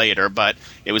years later, but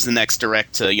it was the next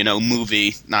direct to,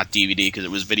 movie, not DVD, because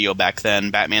it was video back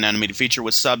then, Batman animated feature,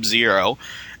 was Sub-Zero.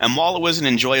 And while it was an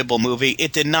enjoyable movie,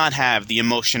 it did not have the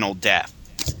emotional depth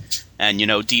and,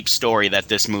 deep story that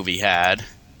this movie had.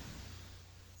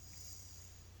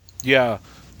 Yeah.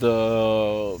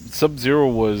 The Sub-Zero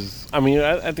was, I mean,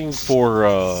 I think for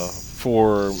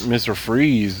Mr.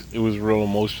 Freeze, it was real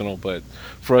emotional, but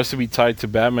for us to be tied to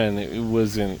Batman, it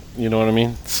wasn't, you know what I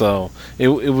mean? So it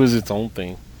was its own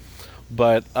thing.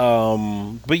 But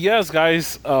yes,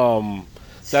 guys,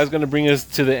 that's going to bring us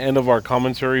to the end of our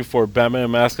commentary for Batman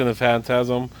Mask of the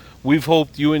Phantasm. We've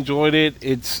hoped you enjoyed it.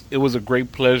 It was a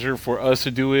great pleasure for us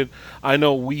to do it. I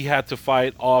know we had to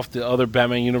fight off the other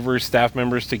Batman Universe staff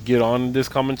members to get on this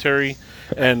commentary,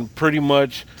 and I pretty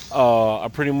much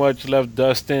left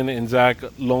Dustin and Zach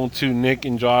alone to Nick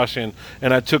and Josh, and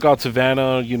I took out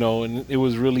Savannah, and it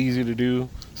was real easy to do.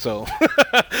 So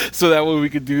so that way we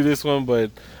could do this one,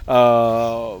 but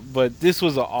this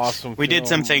was an awesome We film. did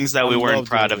some things that we weren't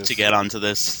proud of to get onto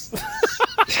this.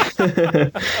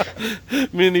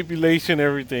 Manipulation,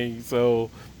 everything.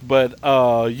 So, but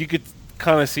you could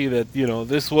kind of see that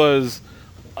this was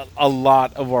a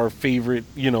lot of our favorite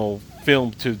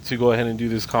film to go ahead and do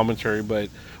this commentary. But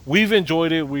we've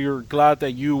enjoyed it. We are glad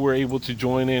that you were able to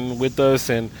join in with us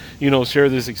and share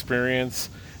this experience.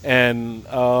 And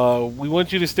we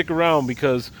want you to stick around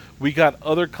because we got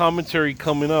other commentary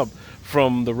coming up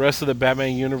from the rest of the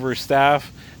Batman Universe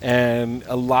staff and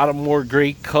a lot of more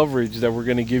great coverage that we're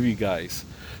going to give you guys.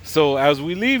 So as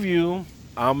we leave you,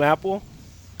 I'm Apple.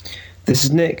 This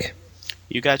is Nick.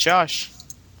 You got Josh.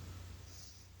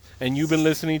 And you've been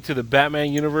listening to the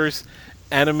Batman Universe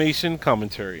animation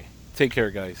commentary. Take care,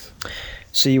 guys.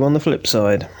 See you on the flip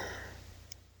side.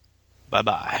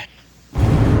 Bye-bye.